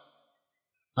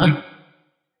 হ্যাঁ,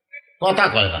 কথা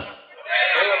কয় না।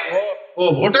 ও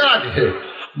ভোটের আগে?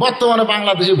 বর্তমানে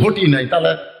বাংলাদেশে ভোটই নাই,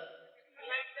 তাহলে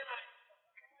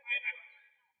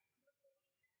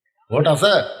ভোট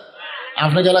আছে?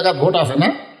 আপনার এলাকার ভোট আছে না?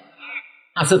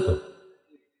 আছে তো।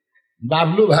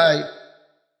 বাবলু ভাই,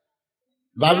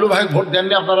 বাবলু ভাই ভোট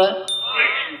দেননি আপনারা?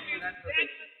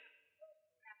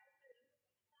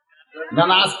 না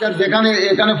না, আজকের যেখানে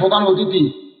এখানে প্রধান অতিথি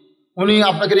উনি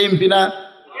আপনাকে এমপি না,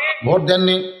 ভোট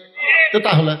দেননি তো?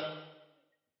 তাহলে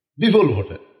বিপুল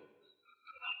ভোটে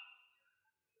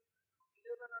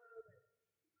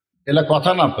এলা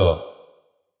কথা না তো।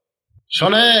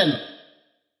 শোনেন,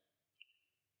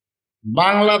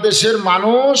 বাংলাদেশের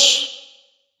মানুষ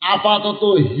আপাতত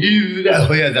হিজড়া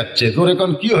হয়ে যাচ্ছে। তোর এখন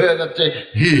কি হয়ে যাচ্ছে?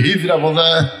 হিজড়া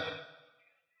বোঝায়?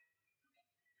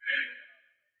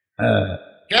 হ্যাঁ,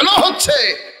 কেন হচ্ছে?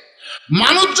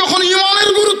 মানুষ যখন ইমানের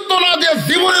গুরুত্ব না দিয়ে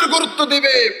জীবনের গুরুত্ব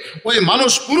দিবে, ওই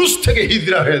মানুষ পুরুষ থেকে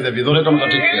হিজড়া হয়ে যাবে। তোর এখন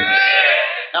ঠিক।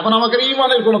 এখন আমাকে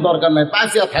ইমানের কোনো দরকার নাই,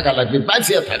 বাঁচিয়া থাকা লাগবে,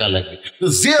 বাঁচিয়া থাকা লাগবে। তো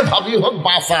যে ভাবি হোক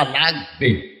বাঁচা লাগবে।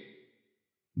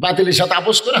 বাতিলের সাথে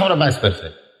আপোষ করে আমরা বাঁচ পারছি।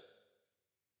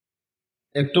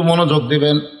 একটু মনোযোগ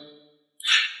দিবেন।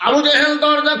 আবু জেহেল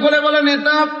দরজা খুলে বলে,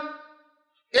 নেতা,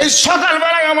 এই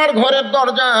সকালবেলায় আমার ঘরের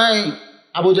দরজায়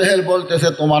আবু জেহেল বলতেছে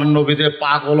তোমার নবীতে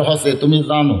পাগল হচ্ছে, তুমি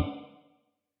জানো?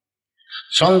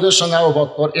 সঙ্গে সঙ্গে আবু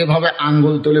বকর এভাবে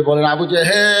আঙ্গুল তুলে বলেন, আবু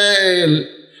জেহেল,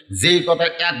 যেই কথা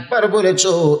একবার বলেছ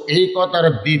এই কথার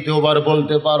দ্বিতীয়বার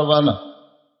বলতে পারবা না।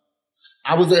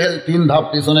 আবু জেহেল 3 ধাপ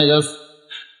পিছনে গেছে,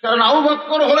 কারণ আবু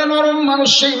বকর হলে নরম মানুষ,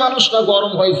 সেই মানুষটা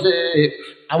গরম হয়েছে।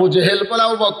 আবু জেহেল বলে,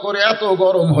 আবু বকর এত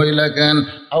গরম হইলে কেন?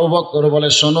 আবু বকর বলে,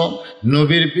 শোনো,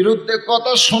 নবীর বিরুদ্ধে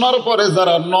কথা শোনার পরে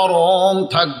যারা নরম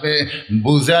থাকবে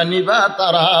বুঝা নিবা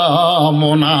তারা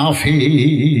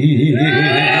মুনাফিক।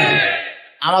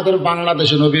 আমাদের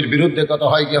বাংলাদেশে নবীর বিরুদ্ধে কথা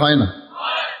হয় কি হয় না?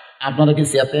 আপনারা কি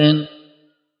চেতেন?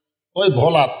 ওই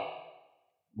ভোলাত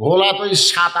ওই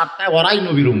 7-8টায় ওরাই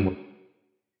নবীর উম্মত,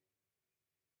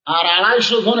 আর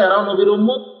 250 জন এরাও নবীর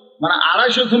উম্মত। মানে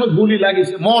 250 জন গুলি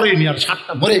লাগিয়েছে, মরেনি, আর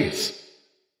 7টা মরে গেছে।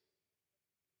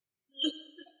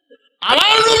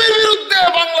 আমার নবীর বিরুদ্ধে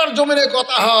বাংলার জমিনে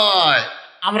কথা হয়,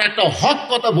 আমরা একটা হক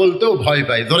কথা বলতেও ভয়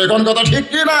পাই। ধরে কোন কথা ঠিক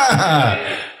কি না?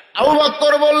 আবু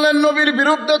বকর বললেন, নবীর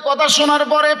বিরুদ্ধে কথা শোনার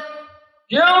পরে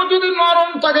কেউ যদি নরম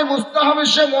তাকে বুঝতে হবে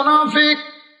সে মুনাফিক।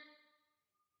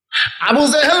 আবু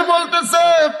জেহেল বলতেছে,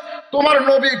 তোমার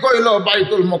নবী কইল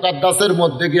বাইতুল মুকাদ্দাসের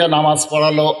মধ্যে গিয়ে নামাজ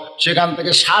পড়ালো, সেখান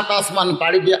থেকে 7 আসমান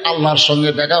পাড়ি দিয়ে আল্লাহর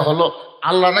সঙ্গে দেখা হলো,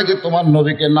 আল্লাহ নাকি তোমার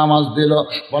নবীকে নামাজ দিল।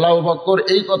 বলা, আবু বকর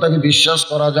এই কথা কি বিশ্বাস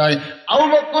করা যায়? আবু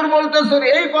বকর বলতেছে,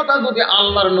 এই কথা যদি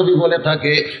আল্লাহর নবী বলে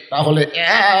থাকে তাহলে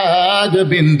এক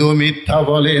বিন্দু মিথ্যা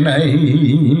বলে নাই।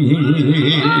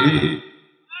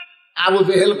 আবু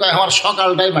জেহেল কয়, আমার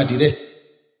সকালটাই মাটি রে।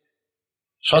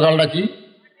 সকালটা কি?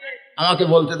 আমাকে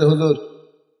বলতে দে, হুজুর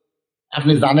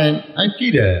আপনি জানেন? আমি কি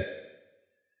রে?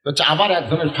 হচ্ছে আবার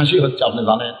একজনের ফাঁসি হচ্ছে, আপনি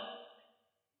জানেন?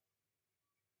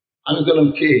 আমি বললাম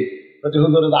কে? হচ্ছে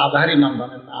হুজুর আজহারির নাম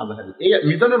জানেন না? আজহারি, এই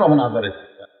মিজানুর রহমান আজহারের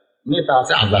নেতা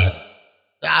আছে আজহারি,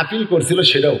 আপিল করছিল,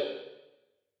 সেটাও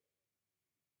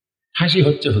ফাঁসি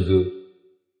হচ্ছে হুজুর।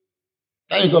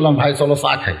 তাই আমি বললাম, ভাই চলো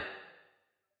চা খাই।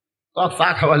 চা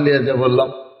খাবার নিয়ে যে বললাম,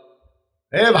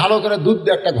 ভালো করে দুধ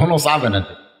দিয়ে একটা ঘন চা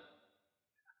বানাতে।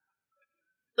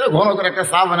 ঘন করে একটা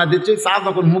চা বানা দিচ্ছে। চা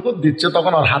যখন মুকুট দিচ্ছে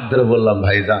তখন আর হাত ধরে বললাম,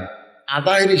 ভাইজান,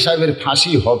 আজহারি সাহেবের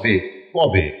ফাঁসি হবে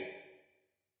কবে?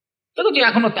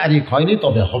 এখনো তারিখ হয়নি,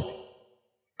 তবে হবে।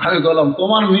 আমি বললাম,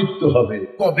 তোমার মৃত্যু হবে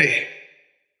কবে?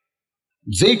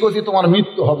 যেই কছি তোমার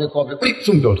মৃত্যু হবে কবে, ওই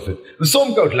চমকে উঠছে।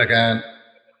 চমকে উঠলে কেন?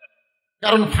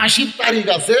 কারণ ফাঁসির তারিখ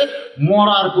আছে,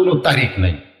 মরার কোনো তারিখ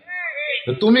নাই।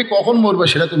 তুমি কখন মরবে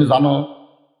সেটা তুমি জানো?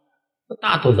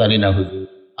 তা তো জানি না হুজুর।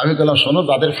 আমি বললাম, শোনো,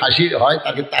 যাদের ফাঁসি হয়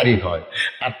তাকে তারিখ হয়,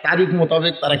 আর তারিখ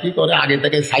মোতাবেক তারা কি করে, আগে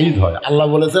থেকে সাইদ হয়। আল্লাহ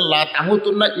বলেছে, লা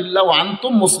তামুতুন্না ইল্লা ওয়া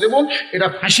আনতুম মুসলিমুন, এটা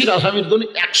ফাঁসির আসামির জন্য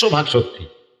 100% সত্যি।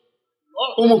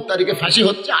 অমুক তারিখে ফাঁসি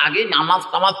হচ্ছে, আগে নামাজ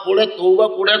টামাজ পড়ে, তওবা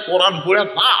পড়ে, কোরআন পড়ে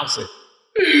তা আছে,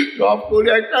 সব করে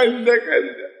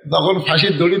যখন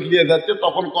ফাঁসির দড়ি দিয়ে যাচ্ছে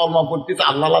তখন কলমা পড়তেছে,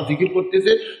 আল্লাহ জিকির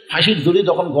করতেছে। ফাঁসির দড়ি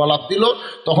যখন গলাপ দিল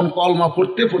তখন কলমা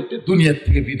পড়তে পড়তে দুনিয়ার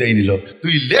থেকে বিদায় নিল।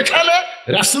 তুই লেখালে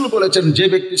রাসূল বলেছেন, যে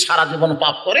ব্যক্তি সারা জীবন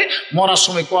পাপ করে মরার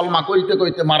সময় কলমা কইতে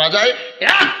কইতে মারা যায়,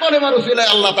 এক কলেমা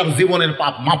রসিলায় আল্লাহ তার জীবনের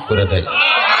পাপ মাফ করে দেয়।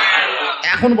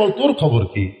 এখন বল, তোর খবর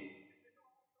কি?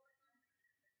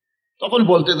 তখন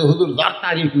বলতে তো, হুজুর যার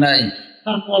তারিখ নাই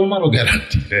তার কলমারও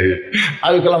গ্যারান্টি নেই।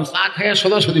 আমি বললাম, চা খাইয়া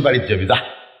সোজাসুজি বাড়ির যাবি যা।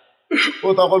 ও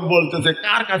তখন বলতেছে,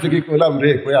 কার কাছে কি কইলাম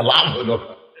রে, কইয়া লাভ হলো।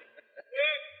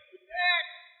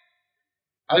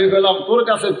 আমি বললাম তোর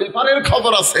কাছে পেপারের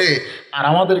খবর আছে আর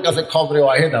আমাদের কাছে খবরে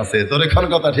ওয়াহিদ আছে, তোর এখন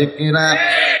কথা ঠিক কিনা?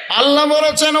 আল্লাহ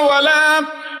বলেছেন ওয়ালা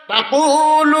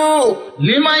তাকুলু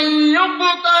লিমান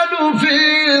ইউকতালু ফি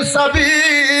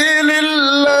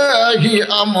সাবিলিল্লাহি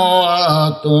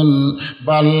আমওয়াতুন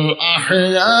বাল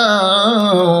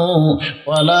আহইয়াউ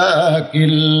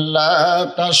ওয়ালাকিন লা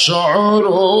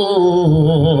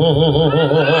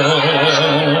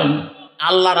তাশউরুন।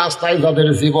 আল্লাহ রাস্তায় যাদের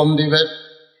জীবন দিবে,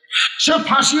 সে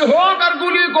ফাঁসি হোক আর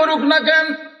গুলি করুক না কেন,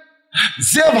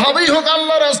 যেভাবেই হোক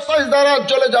আল্লাহ রাস্তায় যারা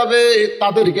চলে যাবে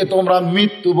তাদেরকে তোমরা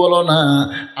মৃত্যু বলো না,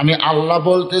 আমি আল্লাহ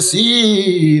বলতেছি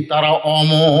তারা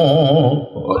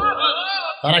অমর।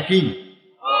 তারা কি?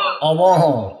 অমর,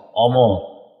 অমর।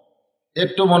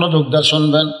 একটু মনোযোগ দিয়ে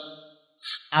শুনবেন।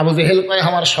 আবু জেহেল কয়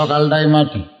আমার সকালটাই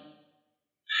মাটি।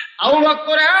 আবু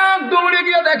বকর দৌড়ে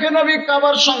গিয়ে দেখে নবী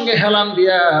কাবার সঙ্গে হেলান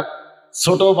দিয়া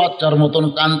ছোট বাচ্চার মতন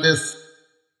কাঁদতেছে,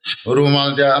 রুমাল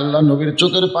দিয়ে আল্লাহ নবীর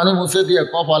চোখের পানি মুছে দিয়ে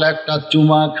কপালে একটা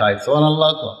চুমা খায়।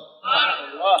 সুবহানাল্লাহ।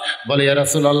 বলে ইয়া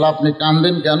রাসূলুল্লাহ আপনি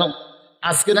কাঁদেন কেন?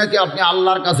 আজকে নাকি আপনি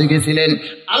আল্লাহর কাছে গেছিলেন,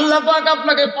 আল্লাহ পাক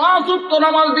আপনাকে 5 ওয়াক্ত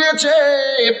নামাজ দিয়েছে,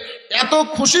 এত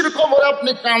খুশির খবর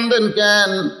আপনি কাঁদেন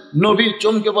কেন? নবী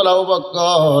চমকে বলে আবু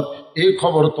বকর এই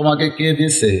খবর তোমাকে কে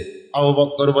দিয়েছে? আবু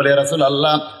বকর বলে ইয়া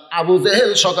রাসূলুল্লাহ আবু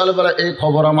জেহেল সকালবেলা এই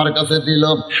খবর আমার কাছে দিল।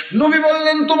 নবী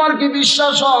বললেন তোমার কি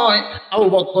বিশ্বাস হয়? আবু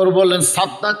বকর বললেন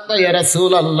সাদ্দাক্তা ইয়া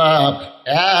রাসূলুল্লাহ,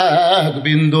 এক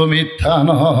বিন্দু মিথ্যা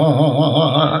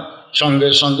নয়। সঙ্গে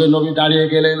সঙ্গে নবী দাঁড়িয়ে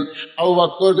গেলেন, আবু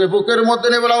বকরকে বুকের মধ্যে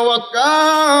নিয়ে বলে আবু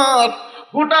বকর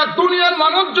গোটা দুনিয়ার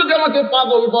মানুষ যদি আমাকে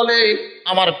পাগল বলে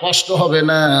আমার কষ্ট হবে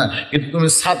না, কিন্তু তুমি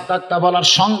সাদ্দাক্তা বলার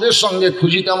সঙ্গে সঙ্গে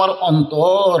খুশিতে আমার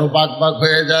অন্তর বাক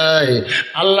হয়ে যায়।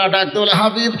 আল্লাহ ডাকতে বলে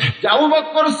হাবিব আবু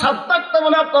বকর সাদ্দাক্তা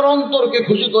বলে আপনার অন্তরকে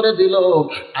খুশি করে দিল,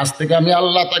 আজ থেকে আমি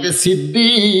আল্লাহ তাকে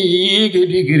সিদ্দিক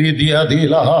ডিগ্রি দিয়া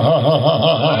দিলাম।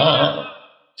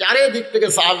 চারিদিক থেকে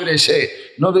সাহাবীরা এসে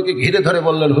নবীকে ঘিরে ধরে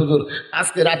বললেন হুজুর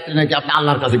আজকে রাত্রি নাকি আপনি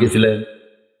আল্লাহর কাছে গেছিলেন,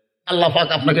 আল্লাহ পাক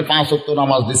আপনাকে 5 ওয়াক্ত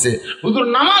নামাজ দিছে। হুজুর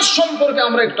নামাজ সম্পর্কে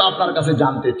আমরা একটু আপনার কাছে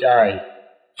জানতে চাই।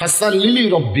 ফাসাল্লি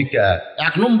রব্বিকা,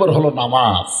 1 নম্বর হলো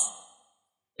নামাজ।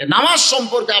 নামাজ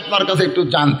সম্পর্কে আপনার কাছে একটু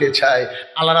জানতে চাই।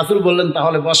 আল্লাহ রাসূল বললেন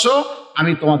তাহলে বসো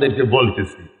আমি তোমাদেরকে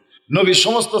বলতেছি। নবী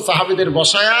সমস্ত সাহাবীদের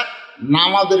বসায়া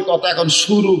নামাজের কথা এখন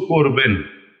শুরু করবেন।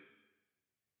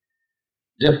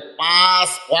 যে 5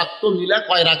 ওয়াক্ত মিলে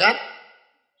কয় রাকাত?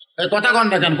 এই কথা কন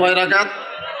না কেন, কয় রাকাত?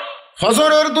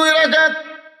 ফজরের 2 রাকাত,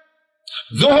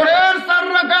 যোহরের 4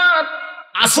 রাকাত,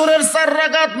 আসরের 4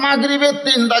 রাকাত, মাগরিবের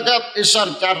 3 রাকাত, ইশার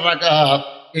 4 রাকাত,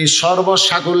 এই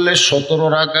সর্বসাকুল্যে 17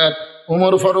 রাকাত।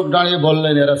 ওমর ফারুক দাঁড়িয়ে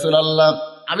বললেন ইয়া রাসূলুল্লাহ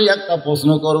আমি একটা প্রশ্ন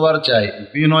করবার চাই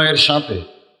বিনয়ের সাথে।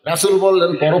 রাসূল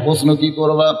বললেন করো, প্রশ্ন কি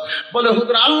করবা? বলে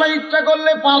হুজুর আল্লাহ ইচ্ছা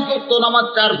করলে 5 ওয়াক্ত নামাজ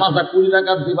 4 পাঁচা 20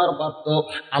 রাকাত দিবার পারত,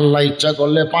 আল্লাহ ইচ্ছা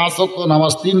করলে 5 ওয়াক্ত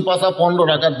নামাজ 3 পাঁচা 15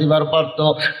 রাকাত দিবার পারত,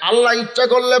 আল্লাহ ইচ্ছা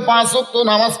করলে 5 ওয়াক্ত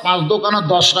নামাজ 5 দোকানা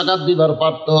 10 রাকাত দিবার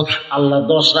পারত, আল্লাহ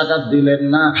 10 রাকাত দিলেন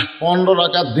না, 15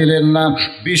 রাকাত দিলেন না,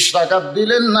 20 রাকাত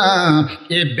দিলেন না,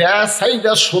 এ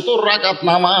বেসাইদা 70 রাকাত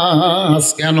নামাজ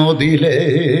কেন দিলে?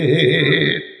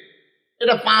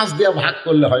 এটা 5 দিয়ে ভাগ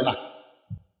করলে হয় না।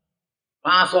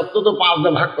 5 ওয়াক্ত তো 5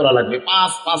 দিয়ে ভাগ করা লাগবে।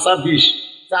 5 পাঁচা 20,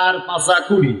 4 পাঁচা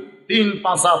 20, 3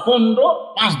 পাঁচা 15,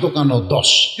 5 দোকানো 10,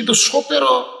 কিন্তু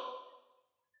 17।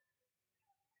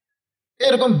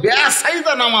 এরকম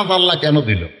বেসাইদা নামাজ আল্লাহ কেন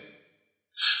দিল?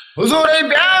 হুজুর এই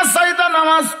বেসাইদা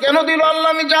নামাজ কেন দিল আল্লাহ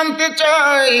আমি জানতে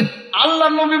চাই। আল্লাহ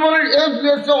নবী বলেন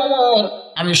ওমর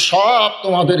আমি সব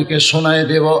তোমাদেরকে শোনায়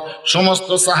দেব। সমস্ত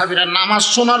সাহাবীরা নামাজ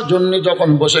শোনার জন্য যখন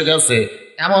বসে গেছে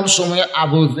এমন সময়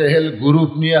আবু জেহেল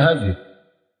গ্রুপ নিয়ে হাজির।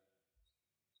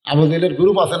 আবু জেহেলের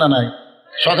গ্রুপ আছে না নাই?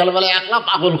 সকালবেলা একলা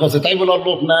পাগল করছে, তাই বলে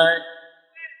লোক নাই।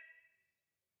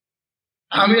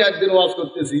 আমি একদিন ওয়াজ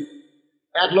করতেছি,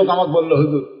 এক লোক আমাকে বললো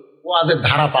হুজুর ওয়াজের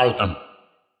ধারা পাল্টান।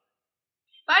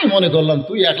 তাই মনে করলাম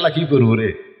তুই একলা কি করবো রে,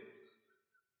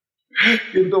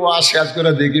 কিন্তু ওয়াজ শেষ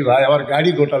করে দেখি ভাই আমার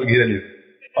গাড়ি গোটাল ঘিরে নিল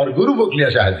আর গুরু বকলি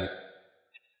আসে হাজির।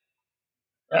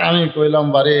 আমি কইলাম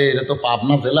বারে এটা তো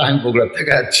পাবনা জেলা, আমি বগুড়া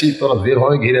থেকে আসছি, তোরা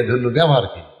যেভাবে ঘিরে ধরলো ব্যবহার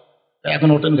কি?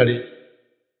 এখন ওঠেন গাড়ি,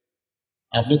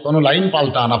 আপনি কোনো লাইন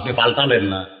পাল্টান, আপনি পাল্টালেন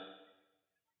না।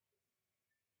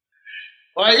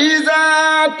 ওয়াইজা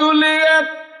তুলিয়াত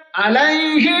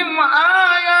আলাইহিম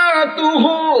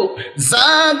আয়াতুহু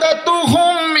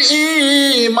যাদাতুহুম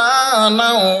ঈমানান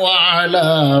ওয়া আলা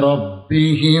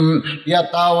রাব্বিহিম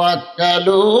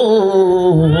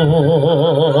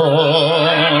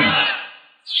ইয়াতাওয়াক্কালুন।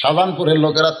 সাবানপুরের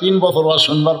লোকেরা 3 বছর ওয়াজ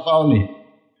শুনবার পাওনি,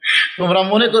 তোমরা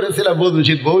মনে করেছিলে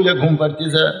বদুচিত বউলে ঘুম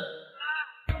পাড়তেছে।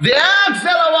 এক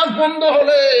জেলা ওয়াজ বন্ধ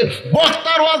হলে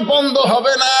বক্তার ওয়াজ বন্ধ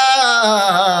হবে না।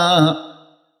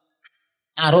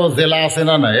 আরো জেলা আছে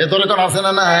না নাই? এ ধরে কোন আছে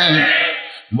না নাই?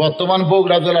 বর্তমান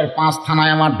বগুড়া জেলার 5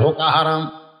 থানায় আমার ঢোকা হারাম।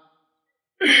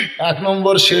 1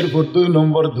 নম্বর শেরপুর, 2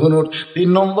 নম্বর ধুনুর, 3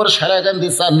 নম্বর সারাকান্দি,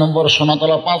 4 নম্বর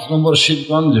সোনাতলা, 5 নম্বর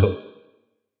শিবগঞ্জ।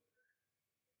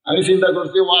 আমি চিন্তা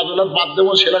করছি ওয়াজুলাত বাদ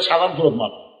দেবো, সেটা সাধারণপুর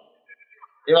মার।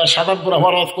 এবার সাধারণপুর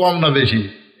আমার ওয়াজ কম না বেশি?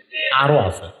 আরো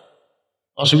আছে,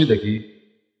 অসুবিধা কি?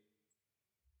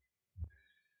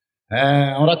 হ্যাঁ,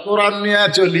 আমরা কোরআন নিয়ে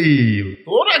চলি।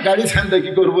 তোরা গাড়ি ছানতে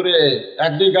কি করবো রে?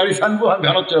 1-2 গাড়ি ছানবো, আমি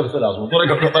ভ্যানত চলে আসবো, তোর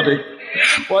কথা ঠিক।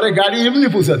 পরে গাড়ি এমনি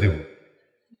পৌঁছা দেবো।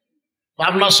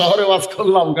 পাবনা শহরে ওয়াজ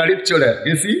করলাম, গাড়ির চড়ে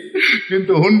গেছি,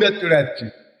 কিন্তু হুন্ডার চড়ে যাচ্ছি।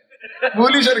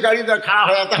 পুলিশের গাড়িটা খারাপ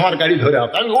হয়ে যাচ্ছে, আমার গাড়ি ধরে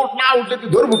আসতে। আমি না উঠলে তুই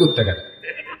ধরবো করতে গেছে।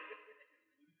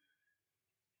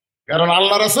 কারণ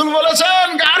আল্লাহ রাসূল বলেছেন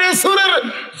গাড়ি সুরের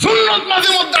সুন্নত মাঝে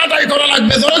মধ্যে আদায় করা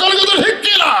লাগবে। ধরে গেলে কিন্তু ঠিক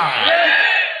কিনা?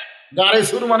 গাড়ি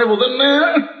সুর মানে বোঝেন না?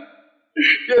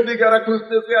 এদিকে আর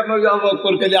খুঁজতেছি আর নই আল্লাহ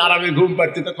গেলে আরামে ঘুম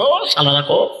পাচ্ছি, তো খো শালা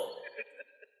রাখো।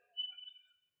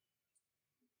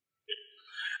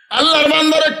 আল্লাহর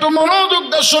বান্দার একটু মনোযোগ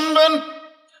দিয়ে শুনবেন।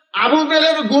 আবু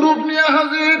বেলের গ্রুপ নিয়ে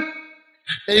হাজির।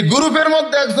 এই গ্রুপের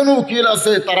মধ্যে একজন উকিল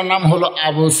আছে, তার নাম হলো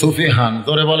আবু সুফিয়ান।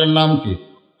 ধরে বলেন নাম কি?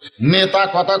 নেতা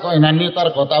কথা কয় না, নেতার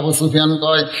কথা আবু সুফিয়ান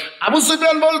কয়। আবু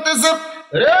সুফিয়ান বলতেছে,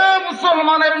 রে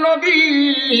মুসলমানের নবী,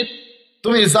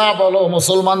 তুমি যা বলো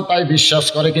মুসলমান তাই বিশ্বাস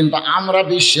করে, কিন্তু আমরা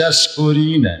বিশ্বাস করি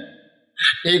না।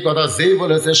 এই কথা যেই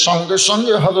বলেছে সঙ্গে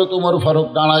সঙ্গে হযরত ওমর ফারুক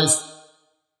দাঁড়াইছে।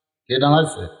 কে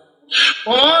দাঁড়াইছে?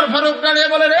 ওমর ফারুক দাঁড়িয়ে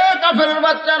বলে, রে কাফেরের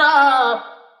বাচ্চারা,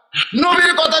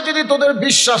 নবীর কথা যদি তোদের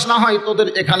বিশ্বাস না হয় তোদের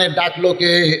এখানে ডাকলো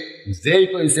কে? যেই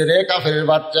কইছে রে কাফেরের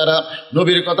বাচ্চারা,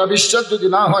 নবীর কথা বিশ্বাস যদি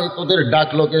না হয় তোদের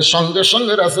ডাকলো কে? সঙ্গে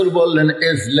সঙ্গে রাসূল বললেন,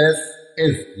 এজলেস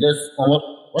এজলেস। ওমর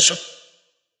বসো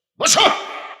বসো।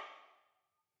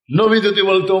 নবী যদি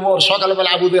বলতো ওমর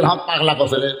সকালবেলা আবুদের হাত পাগলা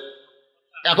কসলে,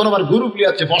 এখন আবার গ্রুপ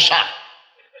লিয়াচ্ছে বসা,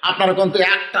 আপনার কিন্তু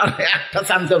একটা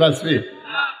চান্সে বাঁচবে।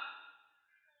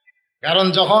 কারণ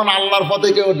যখন আল্লাহর পথে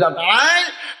কেউ দাঁড়ায়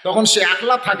তখন সে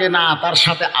একলা থাকে না, তার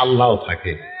সাথে আল্লাহও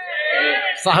থাকে।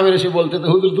 সাহাবীরা এসে বলতে, তো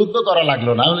হুজুর যুদ্ধ করা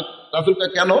লাগলো না। রাসূলকে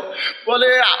কেন? বলে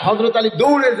হযরত আলী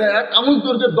দৌড়ে যায় এমন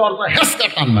দুর্গের দরজা হেসকা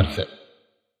টান মারছে,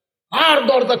 আর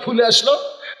দরজা খুলে আসলো।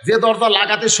 যে দরজা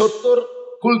লাগাতে 70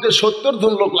 খুলতে 70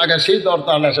 জন লোক লাগে, সেই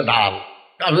দরজা এসে ঢাল।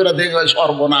 কাফেররা দেখে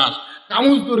সর্বনাশ,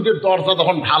 কামুজ দুর্গের দরজা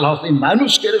তখন ঢাল হচ্ছে,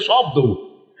 মানুষ কেড়ে সব দৌড়,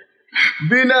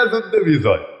 বিনা যুদ্ধে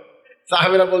বিজয়।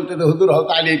 সাহাবীরা বলতে, তো হুজুর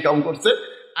হয়তো আলী কাম করছে।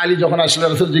 আলী যখন আসলে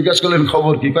রাসূল জিজ্ঞেস করলেন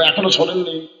খবর কি? কয় এখনো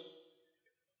শোনেননি?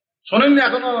 শোনেননি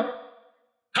এখনো?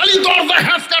 খালি দরজা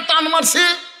হেঁচকা টান মারছি,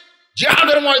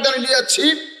 জিহাদের ময়দানে নিয়ে যাচ্ছি,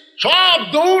 সব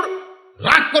দৌড়,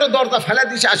 রাগ করে দরজা ফেলে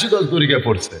দিছে, 80 গজ দূরে গিয়ে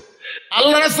পড়ছে।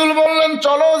 আল্লাহ রাসূল বললেন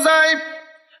চলো যাই।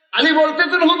 আলী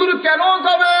বলতেছেন, হুজুর কেন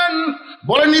যাবেন?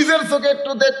 বলে নিজের চোখে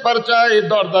একটু দেখবার চাই।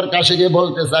 দরজার কাছে গিয়ে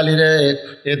বলতে, আলী রে,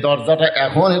 এই দরজাটা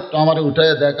এখন একটু আমার উঠে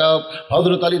দেখাও।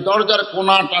 হযরত আলী দরজার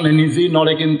কোনা টানে, নিজেই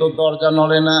নড়ে কিন্তু দরজা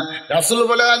নড়ে না। রাসূল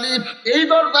বলে, আলী এই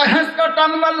দরজা হেঁচকা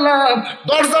টান মারলাম,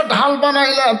 দরজা ঢাল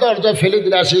বানাইলাম, দরজা ফেলে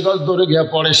দিলে 80 গজ দূরে গিয়ে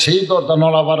পড়ে, সেই দরজা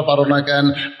নড়াবার পারো না কেন?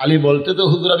 আলী বলতে, তো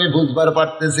হুজুর আমি বুঝবার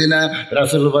পারতেছি না।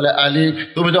 রাসূল বলে, আলী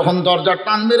তুমি যখন দরজা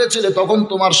টান মেরেছিলে তখন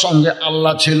তোমার সঙ্গে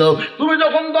আল্লাহ ছিল, তুমি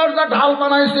যখন দরজা ঢাল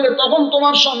বানাইছিলে তখন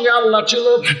তোমার সঙ্গে আল্লাহ ছিল,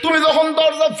 তুমি যখন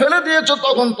দরজা ফেলে দিয়েছো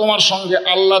তখন তোমার সঙ্গে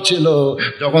আল্লাহ ছিল,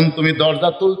 যখন তুমি দরজা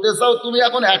তুলতে চাও তুমি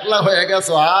এখন একলা হয়ে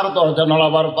গেছো, আর দরজা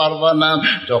নড়াবার পারবা না।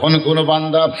 যখন কোনো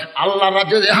বান্দা আল্লাহ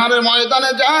রাজ্যে জিহাদের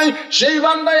ময়দানে যায় সেই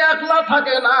বান্দা একলা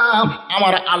থাকে না,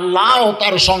 আমার আল্লাহ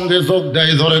তার সঙ্গে যোগ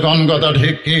দেয়। ধরে কোন কথা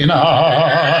ঠিক কিনা?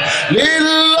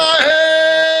 লিল্লাহি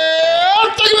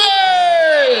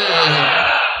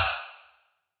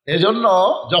এজন্য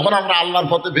যখন আমরা আল্লাহর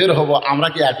পথে বের হব, আমরা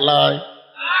কি একলাই?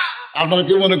 আপনারা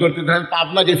কি মনে করতেছেন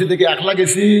পাবনা গেছি থেকে একলা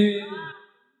গেছি?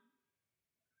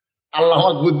 আল্লাহ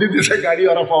আমার বুদ্ধি দিছে, গাড়ি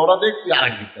ওরা পাওয়া দেখছি আর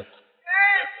এক দিকে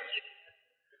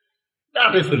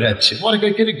চলে যাচ্ছে। পরে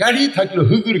গাড়ি থাকলো,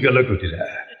 হুজুর গেল কুটিরা।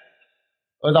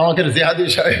 ওই আমাকে জেহাদি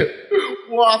সাহেব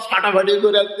ফাটাফাটি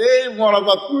করে আসছে,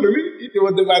 মরাবাদ করবি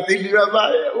ইতিমধ্যে বাতিল নিয়ে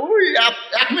যায় ওই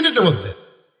 1 মিনিটের মধ্যে।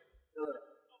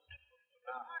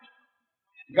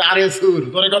 গাড়ে সুর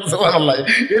তোর কথা আল্লাহ,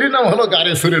 এরই নাম হলো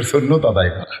গাড়ে সুরের সুন্নত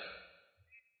আদায় করা।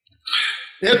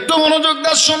 একটু মনোযোগ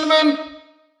দিয়ে শুনবেন।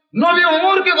 নবী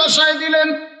ওমরকে বসায় দিলেন।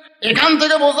 এখান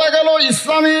থেকে বোঝা গেল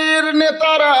ইসলামের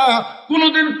নেতারা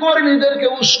কোনোদিন কর্মীদেরকে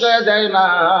উস্কায় দেয় না।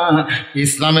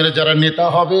 ইসলামের যারা নেতা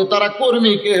হবে তারা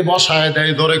কর্মীকে বসায়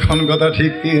দেয়। ধরে কোন কথা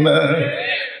ঠিক কিনা?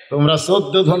 তোমরা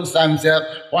 14 জন সামসা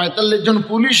 45 জন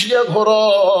পুলিশ দিয়ে ঘোরো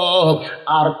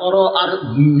আর করো, আর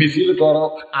মিছিল করো,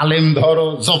 আলেম ধরো,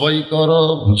 জবাই করো,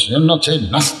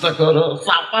 নাস্তা করো,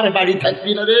 চাপার বাড়ি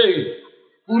থাকবি না রে।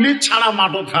 পুলিশ ছাড়া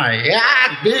মাঠও খায়,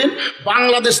 একদিন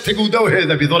বাংলাদেশ থেকে উদাও হয়ে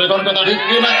যাবি। ধরে কোন কথা ঠিক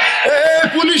না?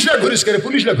 পুলিশরা ঘুরিস করে,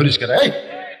 পুলিশরা ঘুরিস করে।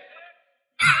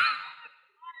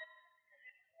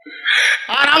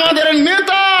 আর আমাদের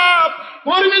নেতা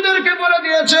কর্মীদেরকে বলে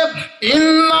দিয়েছে,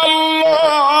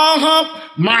 ইন্নাল্লাহ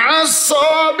মা'আস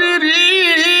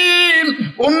সাবিরিন।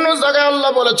 অন্য জায়গায়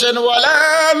আল্লাহ বলেছেন, ওয়ালা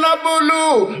নাবলু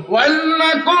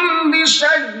ওয়ান্নাকুম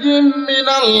বিশাইইন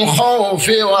মিনাল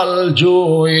খাউফি ওয়াল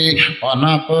জুই ওয়া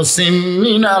নাকসিম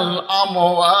মিনাল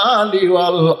আমওয়ালি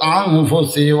ওয়াল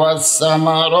আনফুসি ওয়াস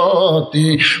সামারাতি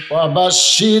ওয়া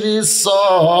বাশশিরিস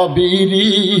সাবিরিন।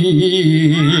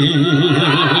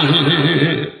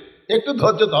 একটু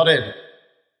ধৈর্য ধরেন,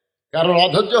 কারণ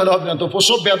অধৈর্য হলে হবে না। তো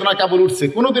প্রসব বেদনা কেবল উঠছে,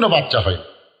 কোনোদিনও বাচ্চা হয়।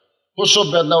 প্রসব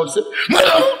বেদনা উঠছে,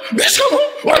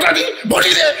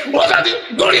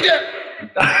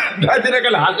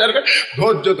 গেলে হাজার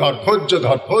ধৈর্য ধর, ধৈর্য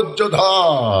ধর, ধৈর্য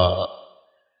ধর।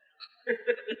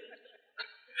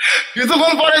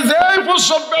 কিছুক্ষণ পরে যে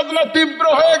প্রসব বেদনা তীব্র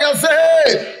হয়ে গেছে,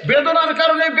 বেদনার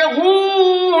কারণে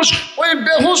বেহুশ, ওই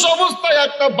বেহুশ অবস্থায়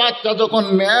একটা বাচ্চা যখন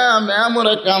ম্যা ম্যা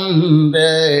মরে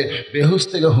কান্দে, বেহুশ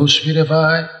থেকে হুঁশ ফিরে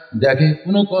পায়, দেখে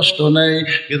কোনো কষ্ট নেই।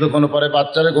 কিছুক্ষণ পরে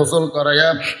বাচ্চারে গোসল করাইয়া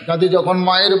দাদি যখন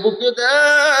মায়ের বুকে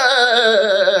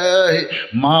দেয়,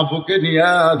 মা বুকে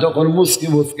নিয়া যখন মুসকি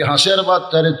মুসকি হাসের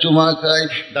বাচ্চারে চুমা খায়,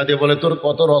 দাদি বলে, তোর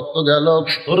কত রক্ত গেল,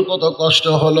 তোর কত কষ্ট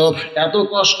হলো, এত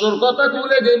কষ্টর কথা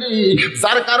ভুলে গেলি,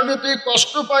 যার কারণে তুই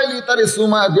কষ্ট পাইলি তারে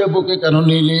চুমা দিয়ে বুকে কেন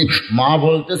নিলি? মা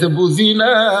বলতেছে, বুঝি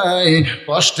নাই,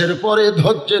 কষ্টের পরে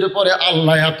ধৈর্যের পরে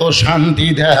আল্লাহ এত শান্তি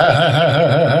দেয়।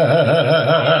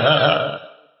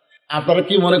 আপনারা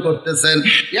কি মনে করতেছেন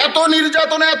এত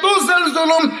নির্যাতন, এত জেল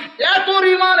জুলুম, এত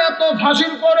রিমান্ড, এত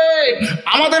ফাঁসির পরে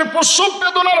আমাদের প্রসব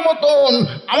বেদনার মতন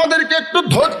আমাদেরকে একটু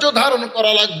ধৈর্য ধারণ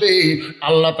করা লাগবে?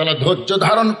 আল্লাহ তাআলা ধৈর্য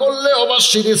ধারণ করলে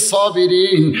অবশ্যই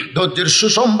সাবিরিন, ধৈর্যের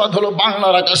সুসংবাদ হলো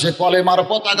বাংলার আকাশে কলেমার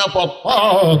পতাকা পথ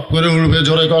পথ করে উঠবে।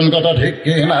 জোরে কোন কথা ঠিক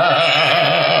কিনা?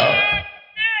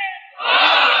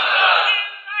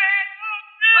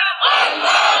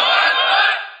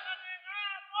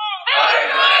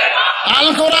 আল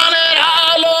কোরআনের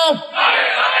আলো,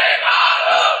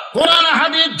 কোরআন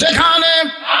হাদিস যেখানে,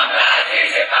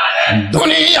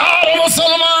 দুনিয়ার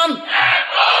মুসলমান।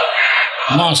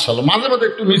 মাশাআল্লাহ, মাঝে মাঝে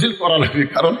একটু মিছিল করা লাগবে,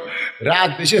 কারণ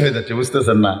রাত বেশি হয়ে যাচ্ছে,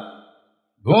 বুঝতেছেন না?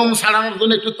 ঘুম ছাড়ানোর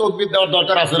জন্য একটু তাকবীর দেওয়ার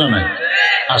দরকার আছে না নাই?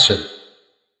 আসেন,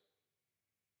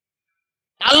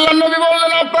 আল্লাহর নবী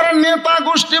বললেন, আপনারা নেতা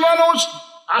গোষ্ঠী মানুষ,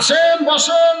 আসেন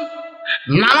বসেন,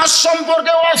 নামাজ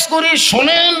সম্পর্কে ওয়াজ করি,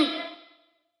 শোনেন।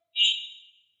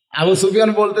 আবু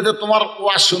সুফিয়ান বলতেছে, তোমার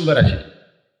ওয়াজ শুনবে রাখি,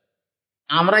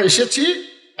 আমরা এসেছি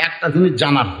একটা জিনিস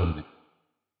জানার জন্য।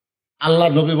 আল্লাহ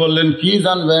নবী বললেন, কি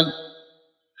জানবেন?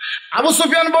 আবু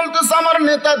সুফিয়ান বলতেছে, আমার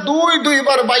নেতা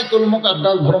দুইবার বাইতুল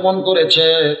মুকাদ্দাস ভ্রমণ করেছে।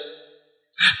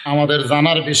 আমাদের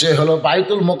জানার বিষয় হলো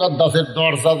বাইতুল মুকাদ্দাসের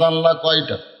দরজা জানলা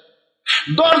কয়টা?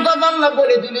 দরজা জানলা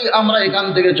বলে দিলি আমরা এখান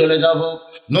থেকে চলে যাব।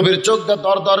 নবীর চোখ দিয়ে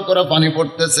দর দর করে পানি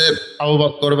পড়তেছে। আবু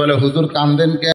বকর বলে, হুজুর কান্দেন কেন?